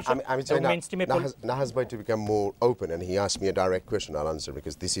চ্যানেলের কন্ট্রিবিউশন এবং মেইনস্ট্রিমে Nahas Bhai to become more open, and he asked me a direct question. I'll answer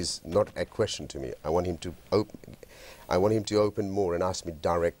because this is not a question to me. I want him to open more and ask me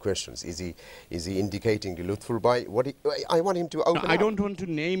direct questions. Is he indicating to Lutfur Bhai what I want him to open? I don't want to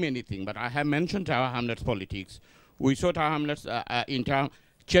name anything, but I have mentioned Tower Hamlets politics. We saw Tower Hamlets in town.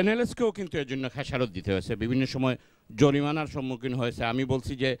 চ্যানেলসকেও কিন্তু এর জন্য খেসারত দিতে হয়েছে, বিভিন্ন সময় জরিমানার সম্মুখীন হয়েছে। আমি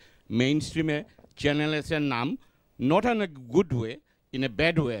বলছি যে মেইন স্ট্রিমে চ্যানেলসের নাম not in a good way, in a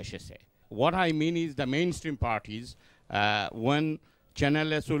bad way এসেছে। What I mean is the main stream parties when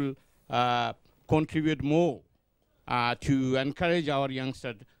channels will contribute more to encourage our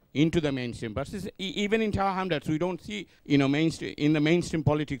youngsters into the mainstream. But even in Tower Hamlets, we don't see, in the mainstream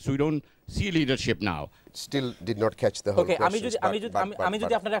politics, we don't see leadership now. Still did not catch the whole question. আমি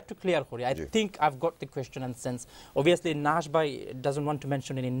যদি আপনারা একটু clear করি, I think I've got the question and sense. Obviously, Nahash Bhai doesn't want to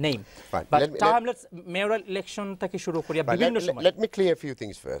mention any name. But Tower Hamlets mayoral election থেকে শুরু করি বিভিন্ন সময়. Let me clear a few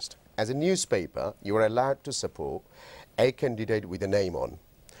things first. As a newspaper, you are allowed to support a candidate with a name on.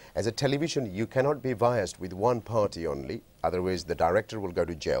 As a television, you cannot be biased with one party only, otherwise the director will go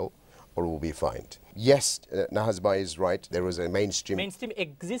to jail or will be fined. Yes, Nahas Bhai is right, there was a mainstream. Mainstream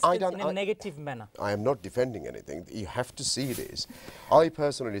exists in a negative manner. I am not defending anything. You have to see this. I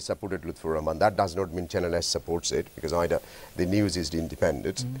personally supported Lutfur Rahman. That does not mean Channel S supports it, because the news is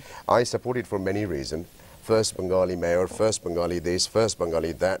independent. I support it for many reasons. First Bengali mayor, first Bengali this, first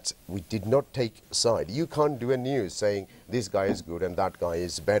Bengali that. We did not take side. You can't do a news saying this guy is good and that guy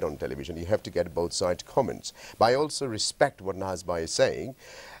is bad on television. You have to get both sides comments. But I also respect what Nahas Bhai is saying.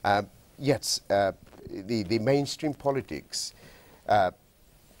 Yes, the mainstream politics,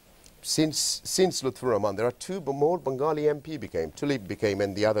 since Lutfur Rahman, there are two more Bengali MP became, Tulip became,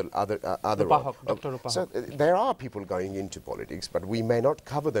 and the other Rupahak, Dr. Rupahak. So there are people going into politics, but we may not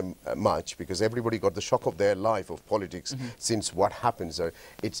cover them much because everybody got the shock of their life of politics since what happened. So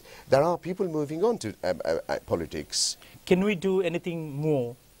there are people moving on to politics. Can we do anything more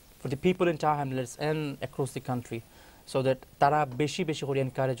for the people in Tower Hamlets and across the country so that tara beshi kore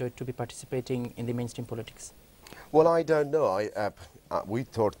encourage to be participating in the mainstream politics? Well, I don't know. We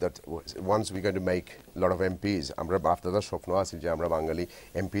thought that once we're going to make a lot of MPs, after the Shopno Asil Amra Bangali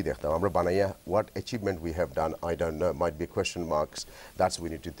MP dekhta, Amra Banaya, what achievement we have done, I don't know. Might be question marks. That's we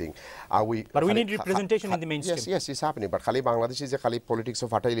need to think. Are we? But we need representation in the mainstream. Yes, it's happening. But Khali Bangladesh is a Khali politics of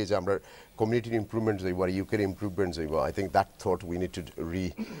Hataili Amra community improvements, UK improvements. I think that thought we need to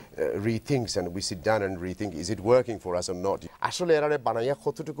rethink, and we sit down and rethink: is it working for us or not? Ashole erare Banaya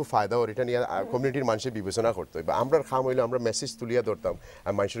kototuku fayda or এটা নিয়ে কমিউনিটির মানুষের বিবেচনা করতে হবে। আমরা খাম হইলে আমরা মেসেজ তুলিয়া ধরতাম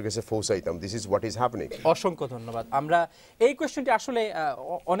আর মানুষের কাছে পৌঁছাইতাম, this is what is happening. অসংখ্য ধন্যবাদ। আমরা এই কোয়েশ্চেনটি আসলে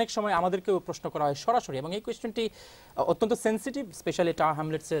অনেক সময় আমাদেরকেও প্রশ্ন করা হয় সরাসরি, এবং এই কোয়েশ্চেনটি অত্যন্ত সেন্সিটিভ, স্পেশালি টাওয়ার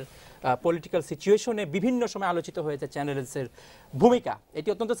হ্যামলেটসের পলিটিক্যাল সিচুয়েশনে বিভিন্ন সময় আলোচিত হয়েছে চ্যানেলসের ভূমিকা। এটি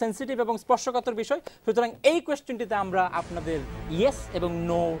অত্যন্ত সেন্সিটিভ এবং স্পর্শকাতর বিষয়। সুতরাং এই কোয়েশ্চেনটিতে আমরা আপনাদের ইয়েস এবং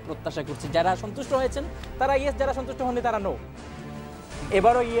নো প্রত্যাশা করছি। যারা সন্তুষ্ট হয়েছেন তারা ইয়েস, যারা সন্তুষ্ট হননি তারা নো।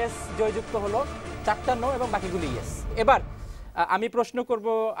 এবারও ইয়েস জয়যুক্ত হলো, 4টা নো এবং বাকিগুলি ইয়েস। এবার আমি প্রশ্ন করব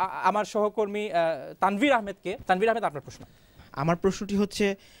আমার সহকর্মী তানভীর আহমেদকে। তানভীর আহমেদ, আপনার প্রশ্ন। আমার প্রশ্নটি হচ্ছে,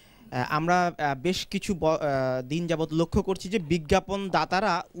 আমরা বেশ কিছু দিন যাবৎ লক্ষ্য করছি যে বিজ্ঞাপন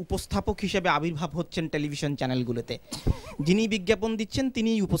দাতারা উপস্থাপক হিসেবে আবির্ভাব হচ্ছেন টেলিভিশন চ্যানেলগুলোতে। যিনি বিজ্ঞাপন দিচ্ছেন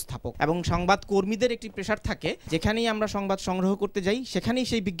তিনিই উপস্থাপক, এবং সংবাদ কর্মীদের একটি প্রেশার থাকে, যেখানেই আমরা সংবাদ সংগ্রহ করতে যাই সেখানেই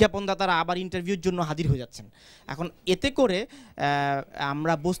সেই বিজ্ঞাপন দাতারা আবার ইন্টারভিউর জন্য হাজির হয়ে যাচ্ছেন। এখন এতে করে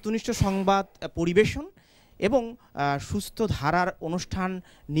আমরা বস্তুনিষ্ঠ সংবাদ পরিবেশন এবং সুস্থ ধারার অনুষ্ঠান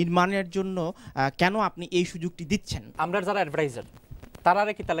নির্মাণের জন্য কেন আপনি এই সুযোগটি দিচ্ছেন? আমরা যারা অ্যাডভাইজার তারা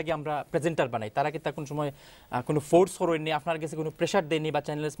কি তার লাগে আমরা প্রেজেন্টার বানাই, তারা কি তা কোন সময় কোনো ফোর্স করেননি, আপনার কাছে কোনো প্রেশার দেননি, বা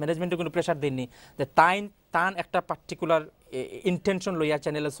চ্যানেলস ম্যানেজমেন্টে কোনো প্রেশার দেননি যে তান একটা particular intention loya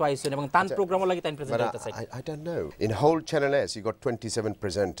channel soisen এবং তান প্রোগ্রামও লাগি তান প্রেজেন্ট করতে চাই। I don't know. In whole Channel S you got 27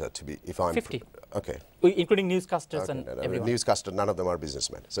 presenter to be, if I'm 50. Okay. Including newscasters and everyone. Newscaster, none of them are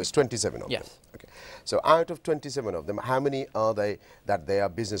businessmen. So it's 27 of them. Okay. So out of 27 of them, how many are they that they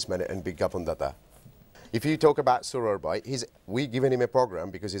are businessmen and biggapon data? If you talk about Surur Bhai, we given him a program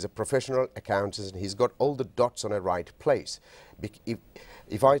because he's a professional accountant and he's got all the dots on a right place.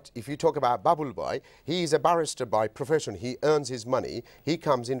 If you talk about Babul Bhai, he is a barrister by profession. He earns his money. He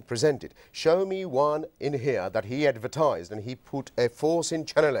comes in presented. Show me one in here that he advertised and he put a force in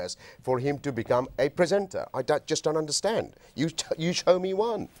Channel S for him to become a presenter. I just don't understand. You show me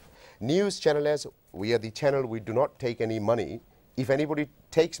one. News Channel S, we are the channel, we do not take any money. If anybody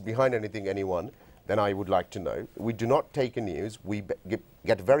takes behind anyone, then I would like to know. We do not take a news. We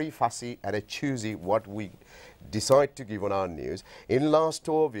get very fussy and choosy what we decide to give on our news. In last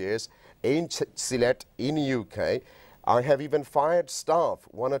 12 years, in Sylhet, in UK, I have even fired staff,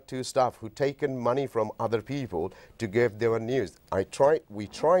 1 or 2 staff, who taken money from other people to give their news. We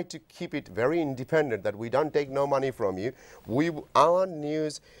try to keep it very independent, that we don't take no money from you. Our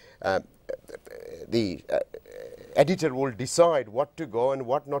news, the editor will decide what to go and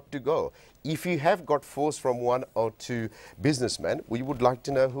what not to go. If you have got force from 1 or 2 businessmen, we would like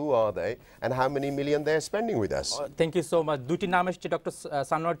to know who are they and how many million they are spending with us. Thank you so much. দুটি নাম এসেছে doctor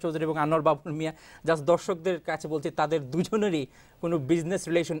Sanowar Chowdhury এবং আনোয়ার বাবুল মিয়া। Just দর্শকদের কাছে বলছি তাদের দুজনেরই কোনো বিজনেস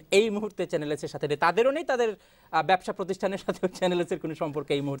রিলেশন এই মুহূর্তে চ্যানেলসের সাথে নেই, তাদেরও নেই, তাদের ব্যবসা প্রতিষ্ঠানের সাথেও চ্যানেলসের কোনো সম্পর্ক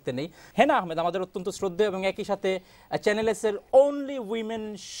এই মুহূর্তে নেই। হেনা আহমেদ আমাদের অত্যন্ত শ্রদ্ধেয় এবং একই সাথে চ্যানেলসের অনলি উইমেন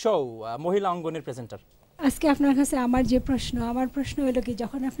শো মহিলা অঙ্গনের প্রেজেন্টার। আজকে আপনার কাছে আমার প্রশ্ন হলো কি,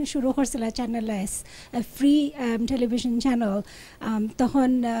 যখন আপনি শুরু করছিলেন channel S free television channel, তখন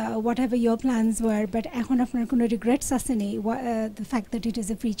what ever your plans war, but এখন আপনার কোনো রিগ্রেটস আসেনি the fact that it is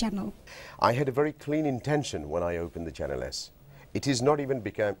a free channel? I had a very clean intention when I opened the Channel S. It is not even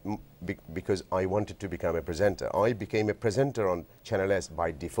because I wanted to become a presenter. I became a presenter on Channel S by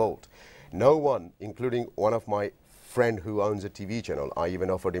default. No one, including one of my friend who owns a TV channel, I even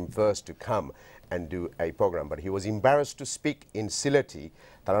offered him first to come and do a program, but he was embarrassed to speak in Sylheti.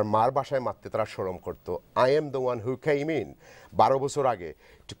 Tarar maar bhashaয় মারতে তারা শরম করতো. I am the one who came in 12 বছর আগে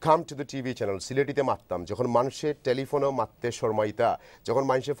to come to the TV channel. সিলেটিতে মারতাম, যখন মানুষের টেলিফোনও মারতে শরমাইতা, যখন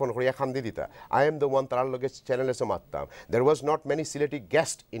মানুষের ফোন করিয়া খান্দি দিতা, I am the one তার লগে চ্যানেলেসও মারতাম. There was not many Sylheti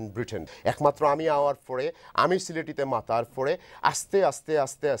guests in Britain. একমাত্র আমি আওয়ার পরে, আমি সিলেটিতে মাতার পরে আস্তে আস্তে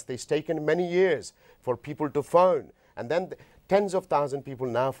আস্তে আস্তে it's taken many years for people to phone, and then tens of thousands people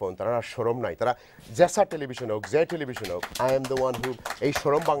now phone. Tara shorom nai. Tara jesa television hook, Z television hook. I am the one who ei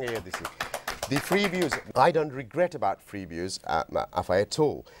shorom bangaiya disi. The free views, I don't regret about free views at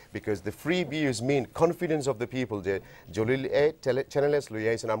all, because the free views mean confidence of the people. Je Jalil channel es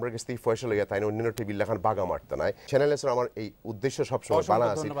loya isen amra kache theke পয়সা লইয়া তাই অন্য TV লেখান বাগা মারতে নাই। Channel এর আমার এই উদ্দেশ্য সব সময় বালা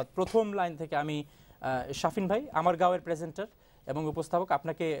আছে। ধন্যবাদ। প্রথম লাইন থেকে আমি শাফিন ভাই, আমার গাঁওয়ের প্রেজেন্টার এবং উপস্থাপক,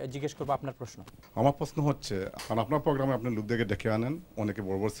 আপনাকে জিজ্ঞেস করব আপনার প্রশ্ন। আমার প্রশ্ন হচ্ছে, আপনার প্রোগ্রামে আপনি লোকদেরকে ডেকে আনেন, অনেকে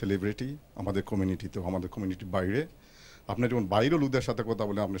বড় বড় সেলিব্রিটি আমাদের কমিউনিটিতেও, আমাদের কমিউনিটির বাইরে, আপনি যেমন বাইরের লোকদের সাথে কথা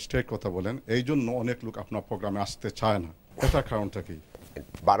বলেন, আপনি স্ট্রেট কথা বলেন, এই জন্য অনেক লোক আপনার প্রোগ্রামে আসতে চায় না। এটার কারণটা কি?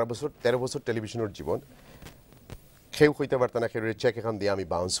 12 বছর 13 বছর টেলিভিশনের জীবন, কেউ হইতে পারত না কেউ চেক এখান দিয়ে আমি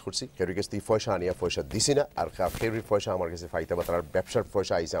বাউন্স করছি, কেউ কাছ থেকে পয়সা আনিয়া পয়সা দিছি না, আর কেউ পয়সা আমার কাছে ফাইতে বা তার ব্যবসার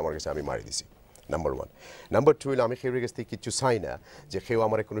পয়সা আইসে আমার কাছে আমি মারি দিছি। নাম্বার 1। নাম্বার 2 হলো আমি কেউ কাছ থেকে কিছু চাই না যে কেউ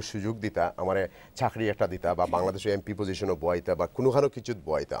আমার কোনো সুযোগ দিতা, আমার চাকরি একটা দিতা বা বাংলাদেশে এমপি পজিশনও বয়াইতা বা কোনোখানো কিছু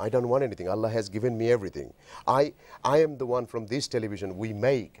বয়াইতা। I don't want anything. Allah has given me everything. I am the one from this television. We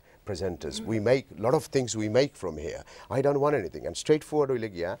make presenters, we make a lot of things we make from here. I don't want anything. And straightforward হইলে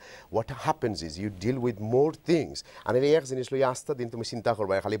গিয়া what happens is you deal with more things. And এই এক জিনিস লইয়া আস্তে দিন তুমি চিন্তা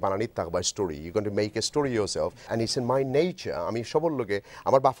করবা, খালি বানানিত থাকবা story, you're going to make a story yourself, and it's in my nature. আমি সবার লগে,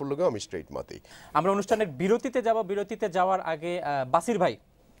 আমার বাপুর লগে আমি স্ট্রেট মতি। আমরা অনুষ্ঠানের বিরতিতে যাব। বিরতিতে যাওয়ার আগে বাসির ভাই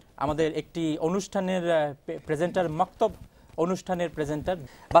আমাদের একটি অনুষ্ঠানের প্রেজেন্টার, মক্তব অনুষ্ঠানের প্রেজেন্টার।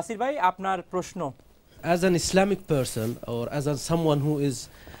 বাসির ভাই আপনার প্রশ্ন। As an Islamic person or as someone who is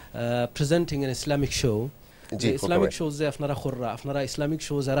presenting an Islamic show, the Islamic shows যে আপনারা Islamic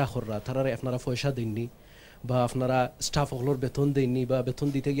shows যারা খররা তারারে আপনারা পয়সা দেননি বা আপনারা স্টাফ হলোর বেতন দেননি বা বেতন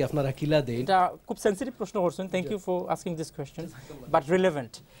দিতে গিয়ে আপনারা কিলা দেন? এটা খুব সেনসিটিভ প্রশ্ন করছেন। Thank you for asking this question, but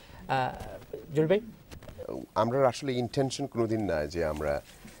relevant. Joule ভাই, আমরা আসলে ইন্টেনশন কোনোদিন না যে আমরা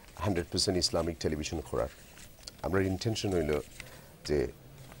 100% ইসলামিক টেলিভিশন করার। আমরা ইন্টেনশন হইল যে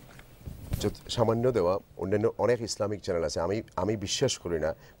সামান্য দেওয়া। অন্যান্য অনেক ইসলামিক চ্যানেল আছে, আমি বিশ্বাস করি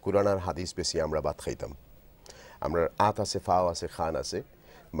না কোরআন আর হাদিস বেশি আমরা ভাত খাইতাম। আমরা আত আছে, ফাও আছে, খান আছে,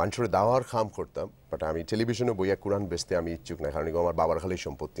 মানুষের দাওয়ার খাম করতাম, বাট আমি টেলিভিশনে বইয়া কোরআন বেচতে আমি ইচ্ছুক না, কারণ আমার বাবার খালি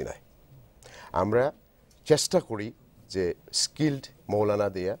সম্পত্তি নাই। আমরা চেষ্টা করি যে স্কিল্ড মৌলানা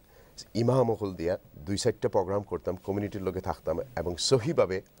দিয়া, ইমামহল দিয়া 2-4টা প্রোগ্রাম করতাম, কমিউনিটির লোকে থাকতাম এবং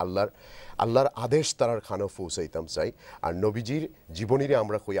সহিভাবে আল্লাহর আদেশ তারার খানো পৌঁছাইতাম চাই। আর নবীজির জীবনীরে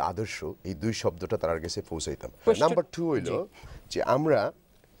আমরা কই আদর্শ, এই 2 শব্দটা তারার কাছে পৌঁছাইতাম। নাম্বার 2 হইল যে আমরা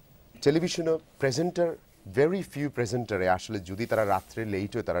টেলিভিশনে প্রেজেন্টার, ভেরি ফিউ প্রেজেন্টারে আসলে যদি তারা রাত্রে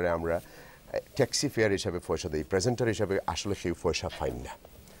লেট হয় তারা আমরা ট্যাক্সি ফেয়ার হিসাবে পয়সা দিই, প্রেজেন্টার হিসাবে আসলে কেউ পয়সা পাইন না।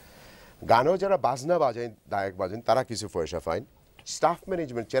 গানও যারা বাজনা বাজায়, দায়ক বাজেন, তারা কিছু পয়সা pine. Staff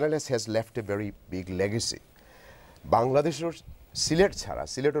management, Channel S has left a very big legacy. বাংলাদেশের সিলেট ছাড়া,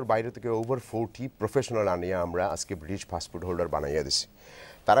 সিলেটের বাইরে থেকে ওভার 40 প্রফেশনাল আনিয়ে আমরা আজকে ব্রিটিশ পাসপোর্ট হোল্ডার বানাইয়া দিছি।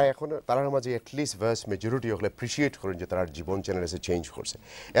 তারা মাঝে অ্যাটলিস্ট ভার্স মেজরিটি হলে অ্যাপ্রিসিয়েট করেন যে তার জীবন চ্যানেল এসে চেঞ্জ করছে।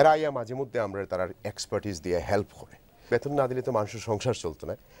 এরা আইয়া মাঝে মধ্যে আমরা তার এক্সপার্টিস দিয়ে হেল্প করে। বেতন না দিলে তো মানুষের সংসার চলতো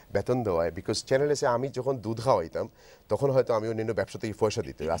না, বেতন দেওয়ায়। বিকজ চ্যানেল এসে আমি যখন দুধ খাওয়াইতাম তখন হয়তো আমি অন্যান্য ব্যবসা থেকে পয়সা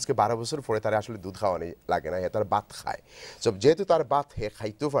দিতে, আজকে 12 বছর পরে তারা আসলে দুধ খাওয়ানি লাগে না, তার ভাত খায়। সব যেহেতু তার ভাত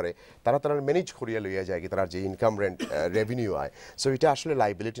খাইতেও পারে, তারা ম্যানেজ করিয়া লইয়া যায় তার যে ইনকাম রেভিনিউ হয়। সো এটা আসলে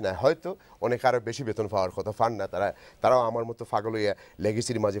লাইবিলিটি নয়। হয়তো অনেক আরও বেশি বেতন পাওয়ার কথা পান না, তারাও আমার মতো পাগল হইয়া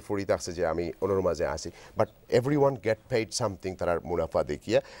লেগেসির মাঝে ফড়ি থাকছে যে আমি ওনার মাঝে আসি। But every one get paid something, তার মুনাফা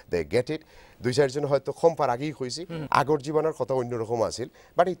দেখিয়া দে গেট ইট। 2-4 জন হয়তো কম পার আগেই হয়েছি, আগর জীবনের কথা অন্যরকম আছিল,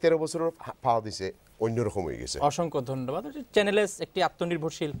 বাট এই 13 বছরের পাওয়া দিছে অন্যরকম হয়ে গেছে। অসংখ্য ধন্যবাদ। চ্যানেলস একটি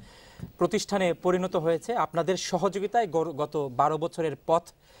আত্মনির্ভরশীল প্রতিষ্ঠানে পরিণত হয়েছে আপনাদের সহযোগিতায় গত 12 বছরের পথ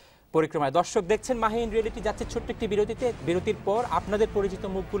পরিক্রমায়। দর্শক দেখছেন মাহি ইন রিয়েলিটি, যাচ্ছে ছোট্ট একটি বিরতিতে। বিরতির পর আপনাদের পরিচিত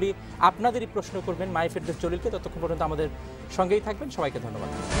মুখগুলি আপনাদেরই প্রশ্ন করবেন মাহি ফেরদৌস জলিলকে। ততক্ষণ পর্যন্ত আমাদের সঙ্গেই থাকবেন। সবাইকে ধন্যবাদ।